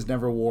shoes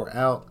never wore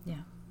out.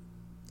 Yeah.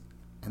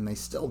 And they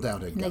still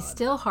doubted God. They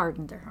still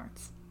hardened their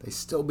hearts. They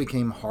still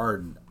became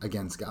hard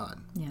against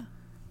God. Yeah.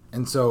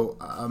 And so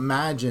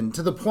imagine,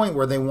 to the point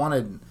where they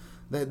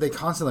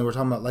constantly were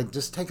talking about, like,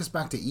 just take us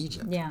back to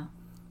Egypt. Yeah.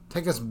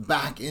 Take us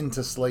back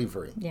into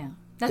slavery. Yeah.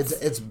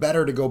 It's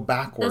better to go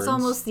backwards. That's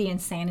almost the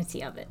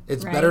insanity of it.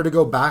 It's right? better to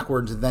go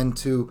backwards than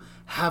to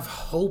have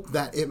hope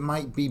that it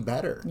might be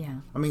better. Yeah.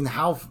 I mean,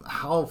 how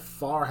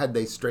far had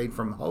they strayed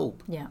from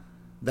hope? Yeah.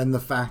 Than the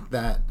fact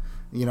that,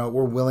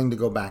 we're willing to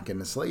go back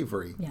into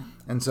slavery. Yeah.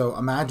 And so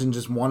imagine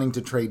just wanting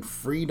to trade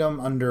freedom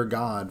under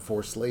God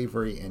for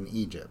slavery in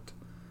Egypt.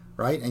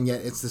 Right? And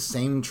yet it's the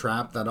same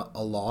trap that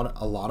a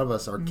lot of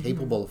us are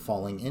capable of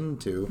falling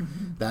into,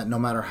 that no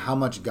matter how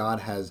much God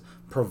has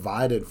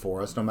provided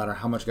for us, no matter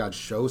how much God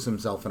shows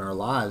himself in our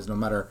lives, no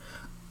matter,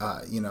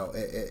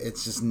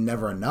 it's just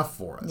never enough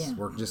for us. Yeah.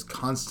 We're just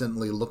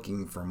constantly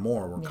looking for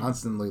more. We're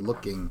constantly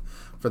looking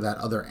for that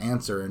other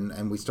answer,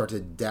 and we start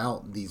to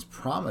doubt these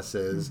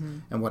promises.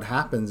 And what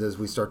happens is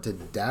we start to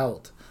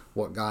doubt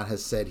what God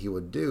has said he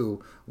would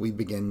do. We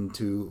begin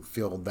to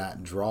feel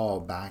that draw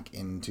back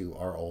into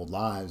our old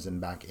lives and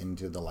back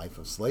into the life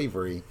of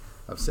slavery,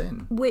 of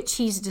sin. Which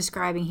he's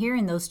describing here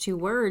in those two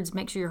words: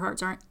 make sure your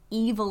hearts aren't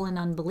evil and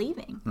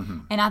unbelieving.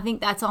 And I think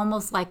that's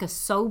almost like a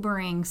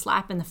sobering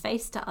slap in the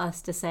face to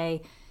us to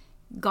say,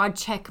 God,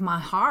 check my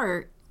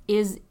heart.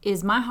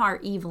 Is my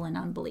heart evil and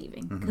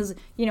unbelieving? Because,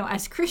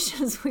 as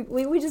Christians,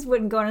 we just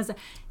wouldn't go on and say,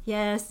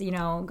 yes,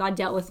 God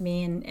dealt with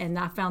me and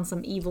I found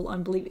some evil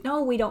unbelieving.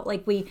 No, we don't.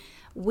 Like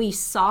we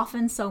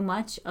soften so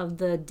much of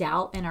the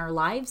doubt in our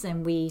lives,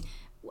 and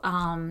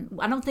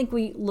I don't think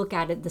we look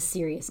at it the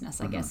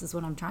seriousness, I guess is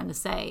what I'm trying to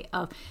say.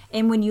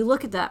 And when you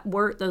look at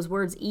those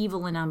words,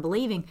 evil and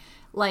unbelieving,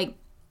 like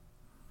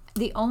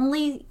the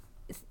only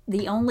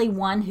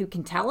one who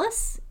can tell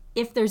us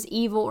if there's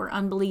evil or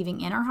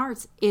unbelieving in our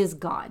hearts is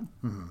God,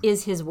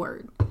 is his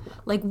word.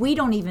 Like, we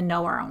don't even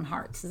know our own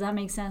hearts. Does that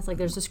make sense? Like,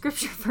 there's a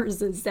scripture verse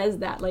that says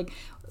that. Like,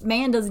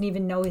 man doesn't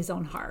even know his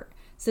own heart.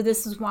 So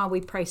this is why we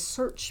pray,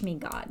 search me,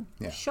 God.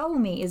 Yeah. Show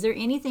me. Is there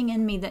anything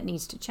in me that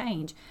needs to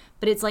change?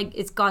 But it's like,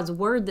 it's God's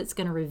word that's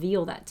going to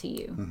reveal that to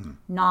you.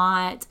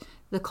 Not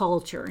the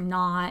culture,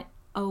 not,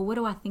 what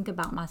do I think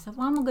about myself?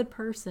 Well, I'm a good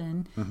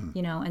person,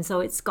 And so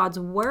it's God's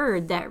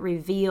word that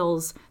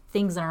reveals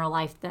things in our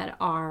life that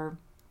are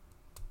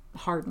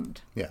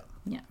hardened. Yeah,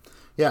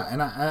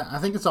 and I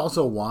think it's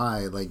also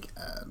why,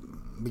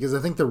 because I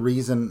think the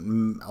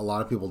reason a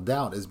lot of people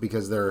doubt is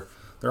because they're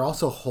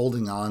also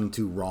holding on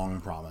to wrong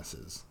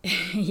promises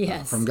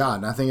yes. From God.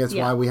 And I think it's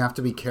why we have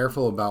to be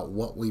careful about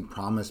what we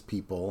promise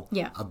people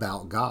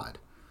about God.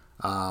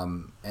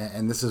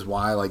 And this is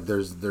why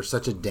there's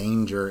such a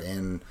danger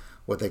in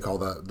what they call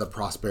the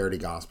prosperity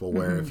gospel,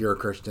 where if you're a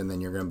Christian, then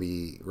you're going to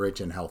be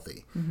rich and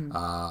healthy.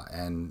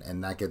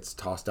 And that gets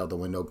tossed out the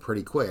window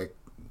pretty quick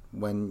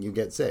when you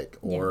get sick,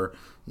 or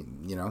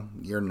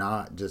you're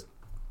not just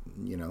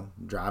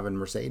driving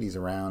Mercedes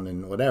around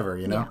and whatever,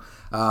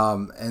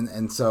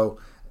 and so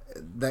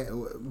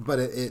but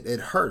it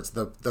hurts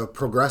the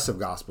progressive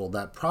gospel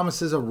that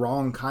promises a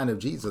wrong kind of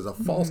Jesus, a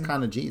false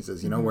kind of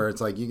Jesus, where it's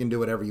like you can do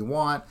whatever you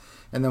want,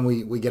 and then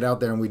we get out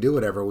there and we do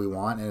whatever we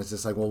want, and it's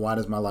just like, well, why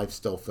does my life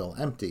still feel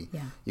empty?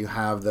 You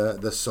have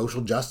the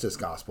social justice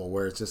gospel,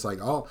 where it's just like,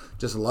 oh,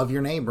 just love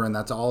your neighbor and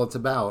that's all it's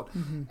about.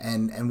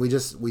 And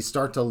we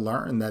start to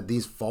learn that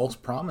these false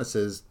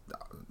promises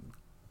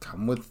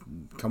come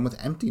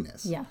with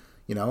emptiness.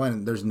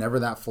 And there's never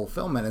that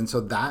fulfillment, and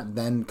so that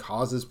then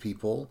causes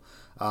people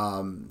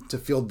to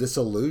feel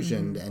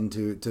disillusioned and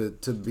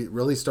to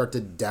really start to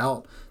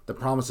doubt the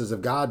promises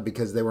of God,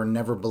 because they were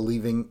never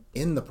believing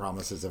in the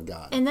promises of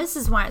God. And this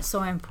is why it's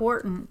so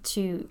important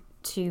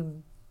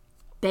to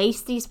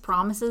base these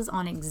promises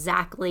on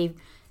exactly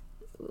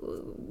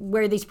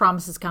where these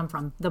promises come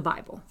from, the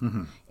Bible,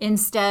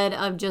 instead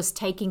of just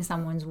taking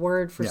someone's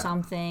word for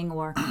something,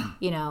 or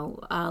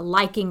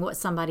liking what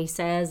somebody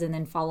says and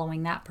then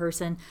following that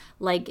person.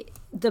 Like,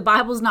 the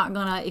Bible's not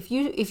gonna, if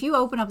you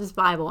open up this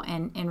Bible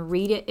and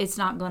read it, it's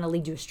not gonna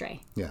lead you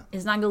astray.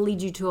 It's not gonna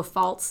lead you to a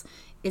false.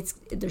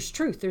 There's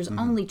truth. There's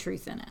only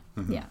truth in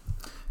it.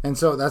 And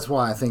so that's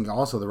why I think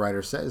also the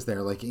writer says there,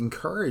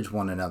 encourage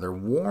one another,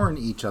 warn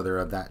each other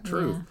of that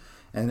truth.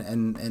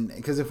 And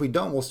because if we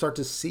don't, we'll start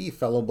to see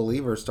fellow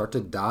believers start to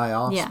die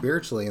off Yeah.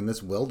 spiritually in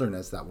this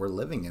wilderness that we're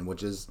living in,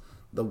 which is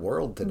the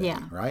world today,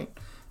 Yeah. right?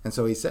 And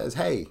so he says,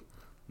 hey,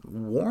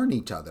 warn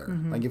each other.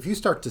 Mm-hmm. Like if you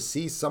start to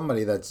see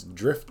somebody that's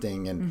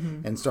drifting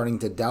and starting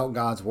to doubt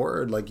God's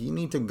word, like you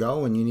need to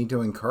go and you need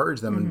to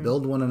encourage them Mm-hmm. and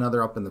build one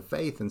another up in the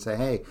faith and say,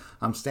 hey,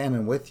 I'm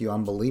standing with you.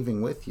 I'm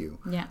believing with you.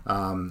 Yeah.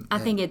 I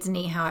think it's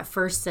neat how it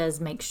first says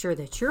make sure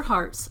that your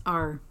hearts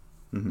are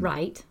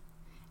right.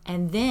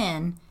 And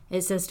then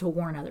it says to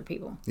warn other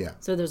people. Yeah.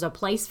 So there's a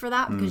place for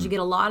that because you get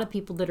a lot of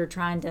people that are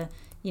trying to,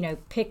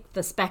 pick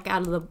the speck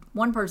out of the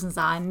one person's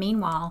eye.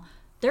 Meanwhile,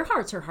 their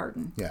hearts are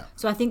hardened. Yeah.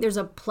 So I think there's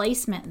a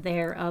placement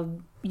there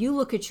of you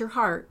look at your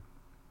heart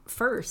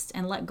first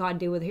and let God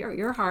deal with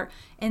your heart.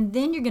 And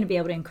then you're going to be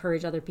able to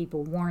encourage other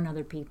people, warn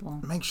other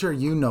people. Make sure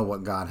you know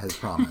what God has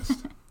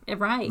promised.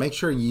 Right. Make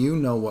sure you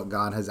know what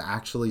God has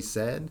actually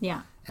said.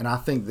 Yeah. And I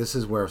think this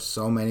is where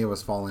so many of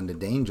us fall into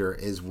danger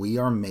is we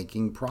are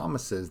making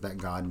promises that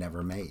God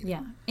never made.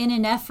 Yeah. In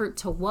an effort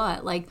to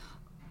what? Like,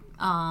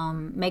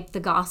 make the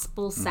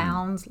gospel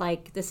sounds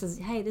like this is,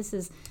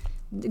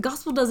 the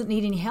gospel doesn't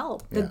need any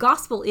help. The Yeah.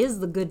 gospel is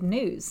the good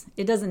news.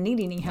 It doesn't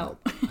need any help.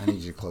 I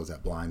need you to close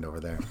that blind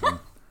over there.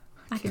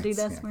 I can do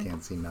that. I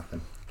can't see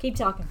nothing. Keep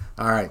talking.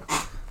 All right.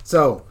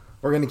 So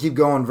we're going to keep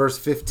going. Verse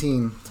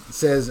 15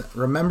 says,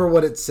 remember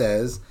what it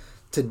says.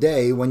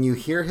 Today, when you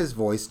hear his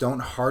voice,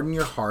 don't harden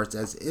your hearts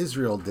as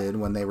Israel did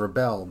when they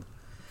rebelled.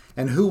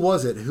 And who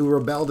was it who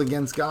rebelled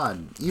against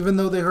God, even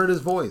though they heard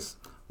his voice?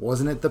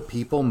 Wasn't it the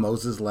people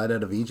Moses led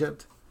out of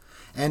Egypt?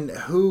 And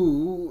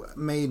who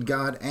made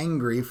God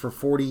angry for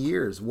 40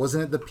 years?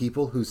 Wasn't it the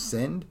people who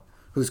sinned,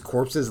 whose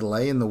corpses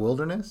lay in the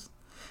wilderness?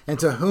 And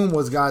to whom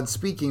was God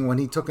speaking when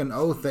he took an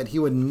oath that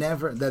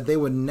they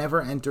would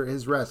never enter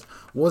his rest?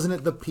 Wasn't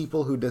it the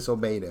people who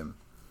disobeyed him?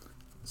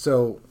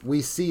 So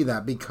we see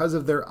that because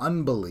of their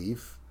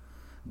unbelief,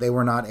 they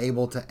were not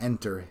able to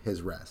enter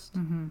his rest.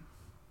 Mm-hmm.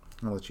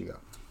 I'll let you go.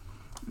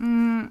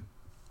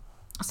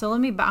 So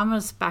I'm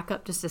going to back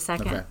up just a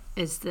second. Okay.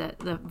 Is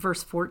the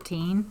verse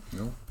 14.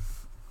 No.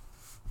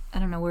 I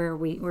don't know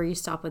where you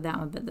stop with that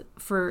one, but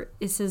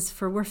it says,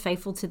 for we're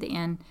faithful to the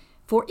end.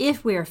 For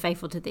if we are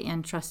faithful to the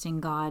end, trusting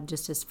God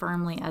just as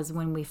firmly as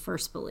when we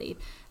first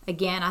believed.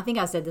 Again, I think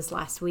I said this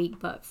last week,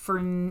 but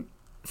for me,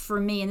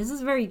 and this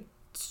is a very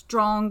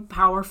strong,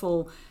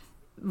 powerful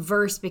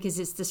verse because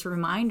it's this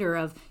reminder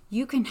of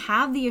you can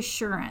have the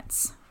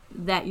assurance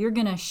that you're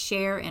going to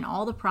share in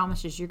all the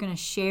promises. You're going to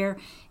share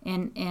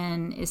in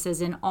it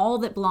says in all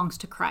that belongs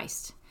to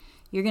Christ.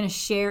 You're going to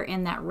share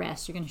in that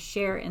rest. You're going to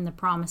share in the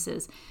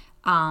promises.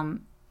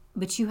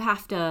 But you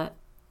have to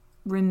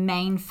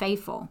remain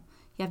faithful.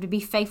 You have to be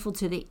faithful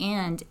to the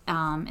end.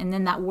 And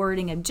then that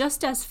wording of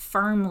just as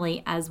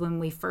firmly as when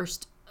we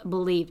first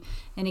believed.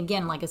 And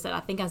again, like I said, I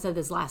think I said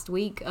this last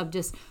week of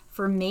just,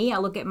 for me, I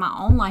look at my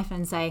own life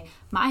and say,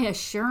 my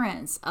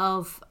assurance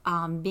of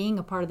being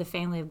a part of the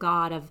family of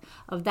God,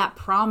 of that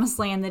promised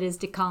land that is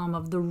to come,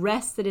 of the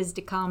rest that is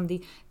to come,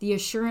 the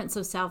assurance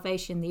of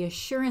salvation, the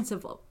assurance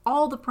of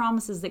all the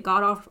promises that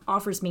God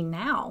offers me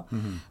now.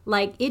 Mm-hmm.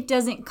 Like, it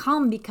doesn't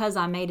come because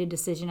I made a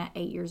decision at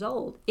 8 years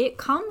old. It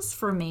comes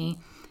for me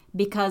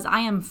because I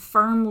am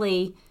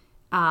firmly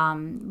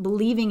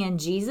believing in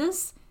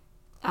Jesus,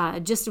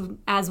 just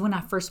as when I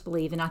first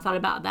believed. And I thought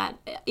about that,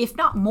 if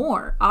not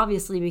more,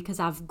 obviously, because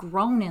I've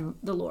grown in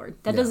the Lord.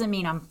 That doesn't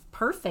mean I'm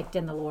perfect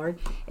in the Lord.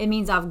 It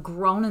means I've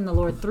grown in the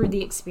Lord through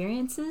the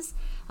experiences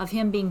of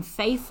him being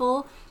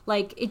faithful.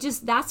 Like,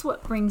 that's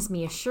what brings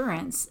me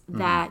assurance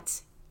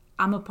that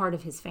I'm a part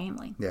of his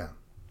family. Yeah.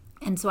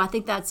 And so I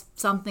think that's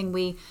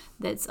something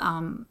that's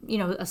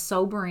a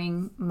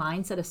sobering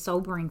mindset, a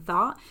sobering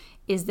thought,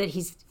 is that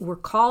we're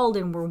called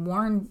and we're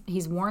warned.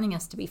 He's warning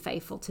us to be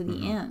faithful to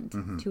the end,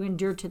 to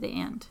endure to the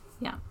end.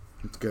 Yeah.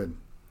 It's good.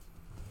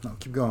 No,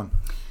 keep going.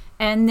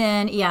 And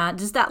then,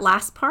 just that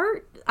last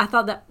part, I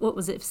thought that,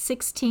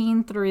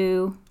 16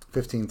 through...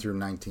 15 through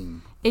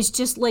 19. It's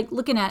just like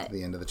looking at...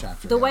 the end of the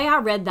chapter. The way I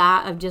read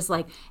that of just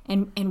like,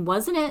 and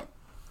wasn't it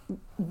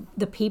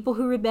the people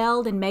who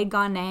rebelled and made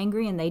God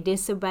angry and they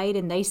disobeyed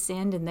and they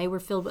sinned and they were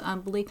filled with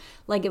unbelief?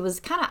 Like, it was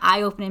kind of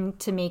eye-opening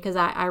to me because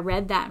I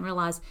read that and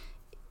realized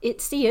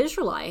it's the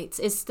Israelites.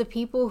 It's the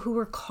people who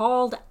were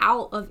called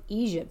out of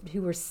Egypt,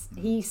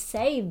 he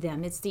saved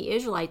them. It's the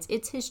Israelites.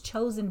 It's his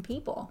chosen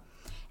people.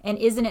 And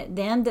isn't it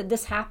them that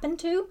this happened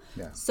to?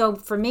 Yeah. So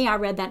for me, I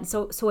read that. And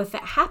so if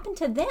it happened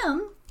to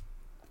them,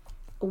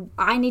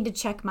 I need to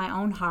check my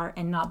own heart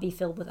and not be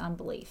filled with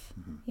unbelief.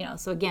 Mm-hmm.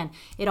 So again,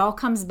 it all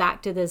comes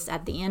back to this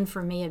at the end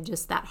for me of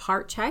just that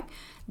heart check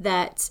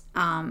that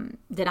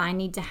I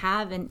need to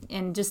have,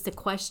 and just the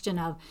question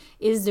of,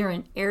 is there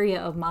an area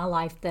of my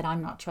life that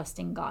I'm not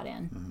trusting God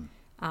in?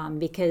 Mm-hmm.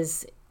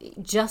 Because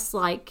just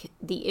like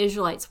the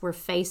Israelites were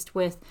faced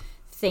with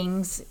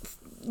things,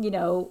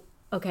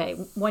 okay,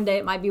 one day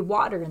it might be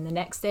water, and the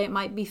next day it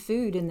might be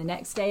food, and the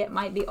next day it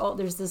might be,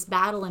 there's this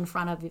battle in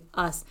front of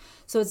us.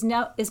 So it's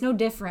no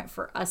different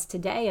for us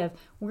today of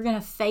we're going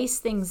to face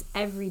things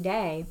every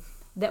day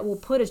that will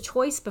put a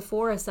choice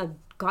before us of,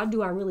 God,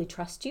 do I really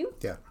trust you?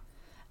 Yeah.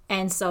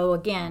 And so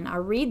again, I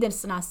read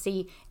this and I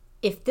see,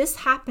 if this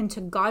happened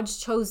to God's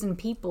chosen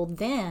people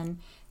then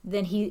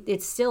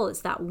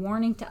it's that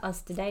warning to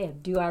us today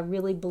of, do I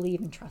really believe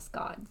and trust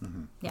God?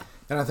 Mm-hmm. Yeah.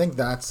 And I think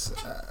that's,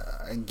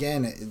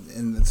 again,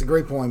 and it's a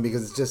great point,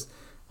 because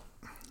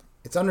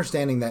it's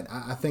understanding that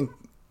I think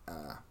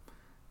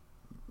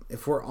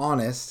if we're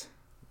honest,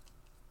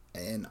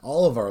 in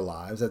all of our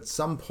lives, at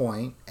some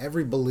point,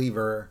 every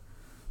believer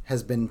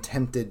has been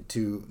tempted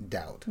to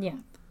doubt. Yeah.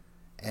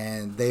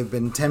 And they've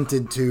been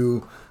tempted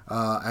to,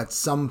 at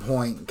some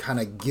point, kind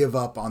of give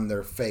up on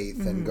their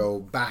faith and go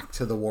back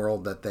to the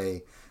world that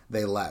they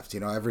left.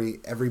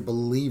 Every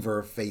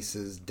believer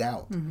faces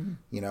doubt.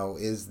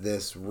 Is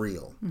this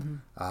real?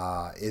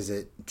 Is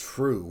it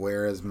true?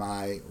 Where is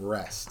my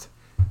rest?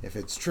 If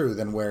it's true,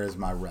 then where is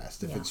my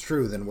rest? If it's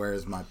true, then where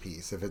is my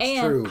peace? If it's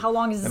true, how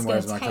long is this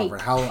going to take?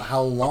 Comfort?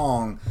 How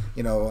long?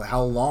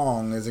 How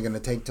long is it going to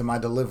take to my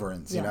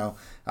deliverance?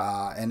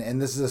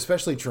 And this is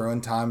especially true in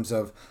times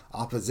of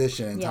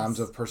opposition, in times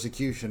of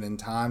persecution, in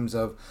times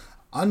of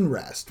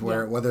unrest,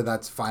 whether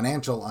that's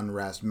financial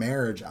unrest,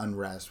 marriage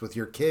unrest with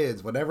your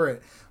kids, whatever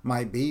it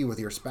might be with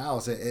your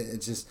spouse.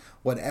 It's just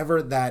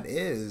whatever that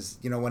is.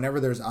 Whenever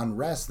there's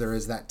unrest, there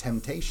is that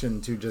temptation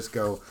to just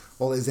go,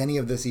 well, is any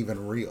of this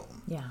even real?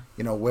 Yeah.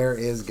 Where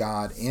is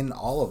God in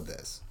all of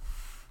this?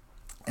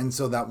 And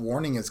so that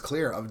warning is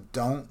clear of,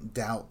 don't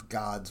doubt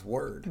God's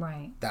word.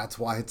 Right. That's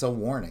why it's a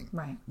warning.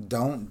 Right.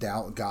 Don't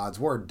doubt God's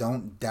word.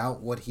 Don't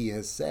doubt what he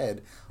has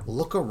said.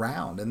 Look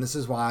around. And this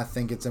is why I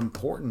think it's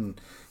important,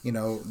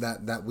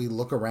 that we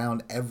look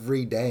around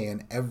every day,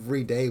 and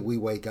every day we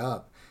wake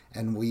up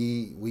and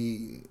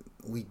we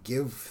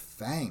give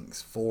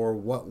thanks for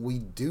what we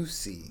do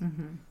see.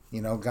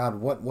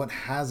 God, what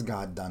has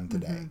God done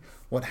today?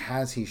 What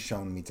has he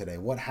shown me today?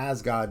 What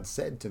has God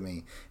said to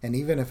me? And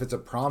even if it's a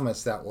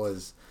promise that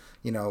was,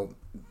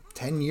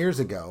 10 years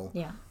ago,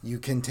 you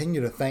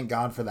continue to thank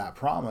God for that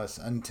promise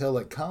until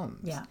it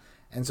comes. Yeah.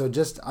 And so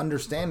just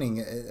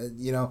understanding,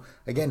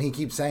 again, he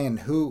keeps saying,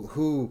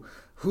 who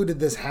did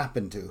this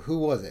happen to? Who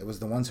was it? It was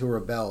the ones who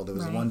rebelled. It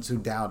was the ones who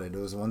doubted. It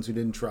was the ones who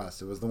didn't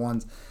trust. It was the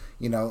ones,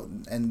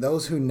 and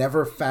those who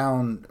never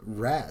found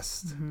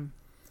rest.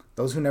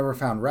 Those who never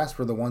found rest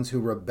were the ones who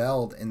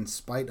rebelled in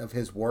spite of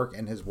his work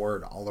and his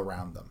word all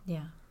around them.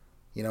 Yeah.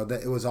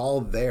 That it was all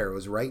there. It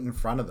was right in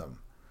front of them.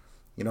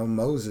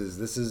 Moses,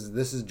 this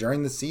is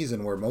during the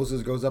season where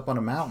Moses goes up on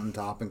a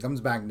mountaintop and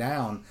comes back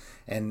down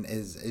and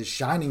is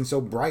shining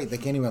so bright they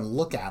can't even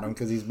look at him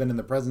because he's been in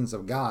the presence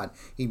of God.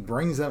 He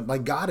brings them,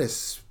 like, God is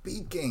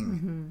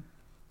speaking.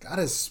 God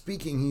is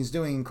speaking. He's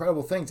doing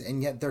incredible things,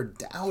 and yet they're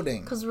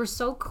doubting. Because we're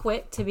so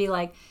quick to be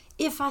like,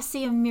 if I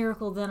see a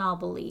miracle, then I'll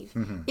believe.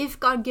 If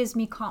God gives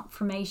me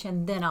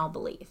confirmation, then I'll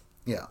believe.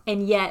 Yeah.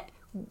 And yet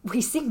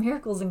we see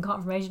miracles and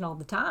confirmation all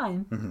the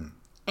time.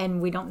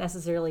 And we don't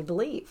necessarily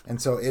believe. And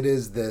so it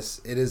is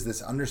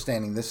this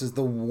understanding. This is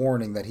the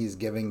warning that he's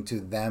giving to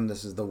them.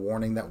 This is the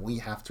warning that we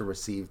have to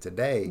receive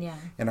today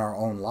in our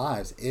own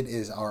lives. It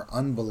is our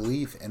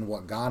unbelief in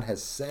what God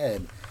has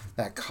said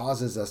that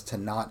causes us to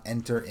not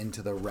enter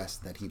into the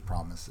rest that he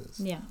promises.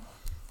 Yeah.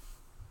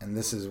 And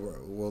this is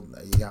where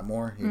you got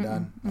more? You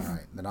done? All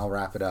right, then I'll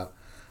wrap it up.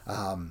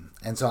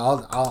 And so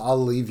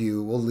I'll leave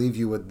you. We'll leave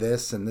you with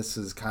this, and this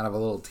is kind of a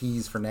little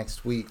tease for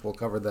next week. We'll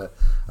cover the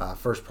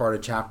first part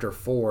of chapter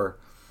 4,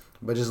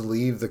 but just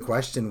leave the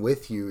question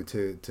with you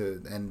to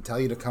and tell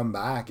you to come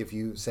back if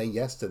you say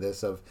yes to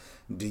this. Of,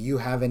 do you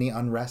have any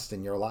unrest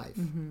in your life?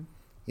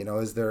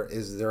 Is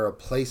there a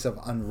place of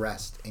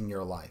unrest in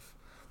your life,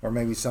 or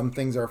maybe some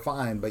things are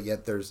fine, but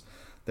yet there's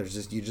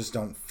just, you just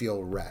don't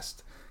feel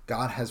rest.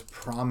 God has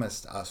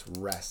promised us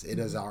rest. It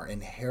is our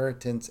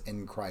inheritance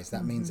in Christ.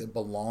 That means it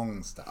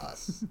belongs to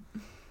us.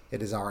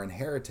 It is our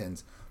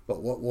inheritance.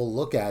 But what we'll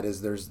look at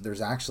is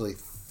there's actually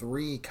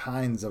 3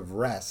 kinds of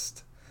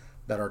rest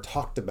that are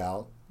talked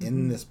about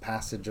in this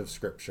passage of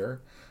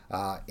Scripture.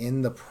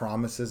 In the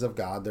promises of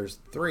God, there's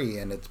 3,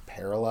 and it's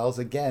parallels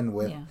again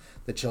with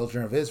the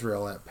children of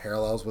Israel. It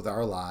parallels with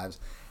our lives.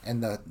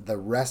 And the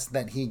rest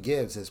that he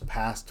gives is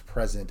past,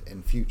 present,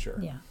 and future.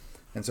 Yeah.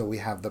 And so we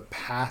have the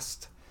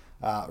past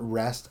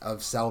rest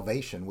of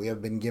salvation. We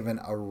have been given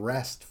a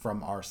rest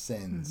from our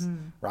sins,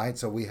 right?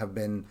 So we have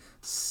been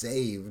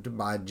saved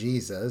by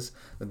Jesus.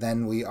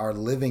 Then we are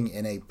living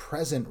in a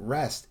present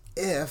rest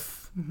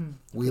if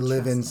we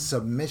live in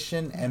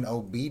submission and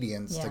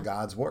obedience to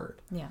God's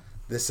word. Yeah.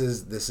 This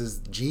is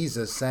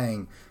Jesus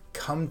saying,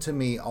 "Come to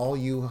me, all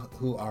you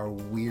who are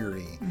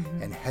weary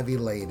and heavy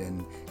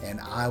laden, and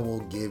I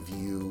will give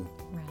you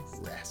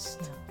rest."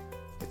 Yeah.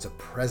 It's a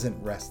present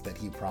rest that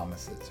he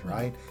promises,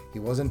 right? He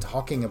wasn't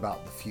talking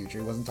about the future.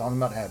 He wasn't talking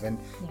about heaven.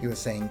 He was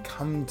saying,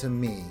 come to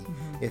me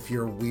if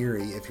you're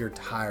weary, if you're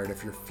tired,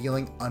 if you're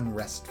feeling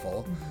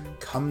unrestful,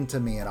 come to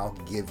me and I'll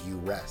give you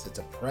rest. It's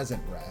a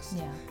present rest.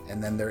 Yeah.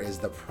 And then there is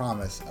the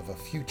promise of a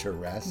future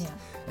rest.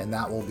 Yeah. And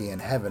that will be in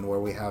heaven,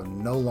 where we have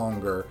no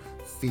longer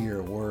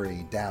fear,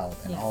 worry, doubt,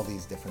 and all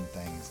these different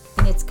things.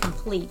 And it's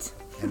complete.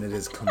 And it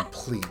is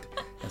complete.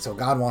 And so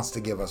God wants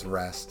to give us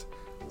rest.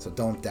 So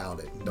don't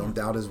doubt it. Don't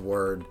doubt his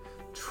word.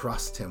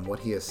 trust him. What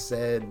he has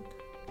said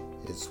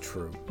is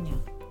true. Yeah,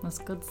 that's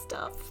good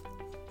stuff.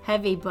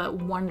 Heavy, but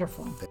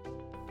wonderful.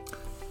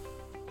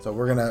 So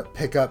we're going to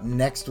pick up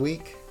next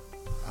week,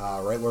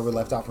 right where we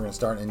left off. We're going to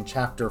start in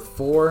chapter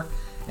 4.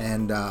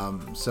 And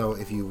so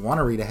if you want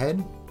to read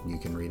ahead, you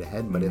can read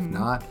ahead. But if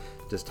not,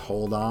 just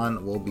hold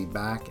on. We'll be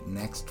back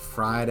next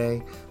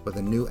Friday with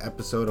a new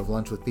episode of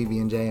Lunch with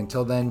PB&J.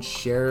 Until then,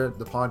 share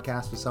the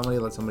podcast with somebody.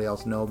 Let somebody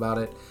else know about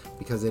it,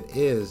 because it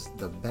is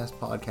the best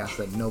podcast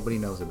that nobody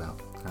knows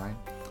about. All right?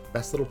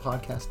 Best little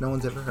podcast no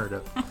one's ever heard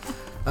of.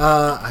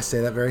 I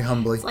say that very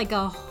humbly. It's like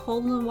a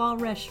hole-in-the-wall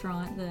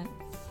restaurant that...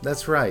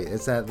 That's right.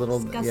 It's that little,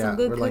 we're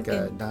cooking. Like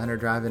a diner,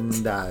 drive-in,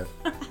 and dive.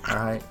 All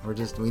right.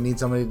 We need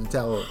somebody to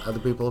tell other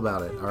people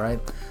about it. All right.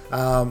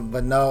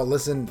 But no,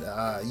 listen,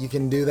 you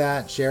can do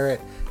that. Share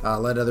it.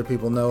 Let other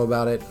people know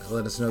about it.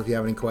 Let us know if you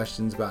have any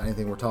questions about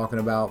anything we're talking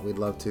about. We'd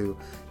love to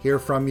hear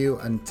from you.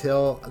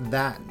 Until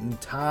that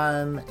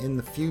time in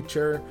the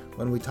future,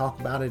 when we talk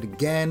about it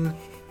again,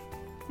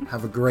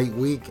 have a great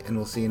week, and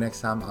we'll see you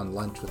next time on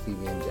Lunch with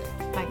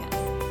PB&J. Bye,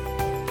 guys.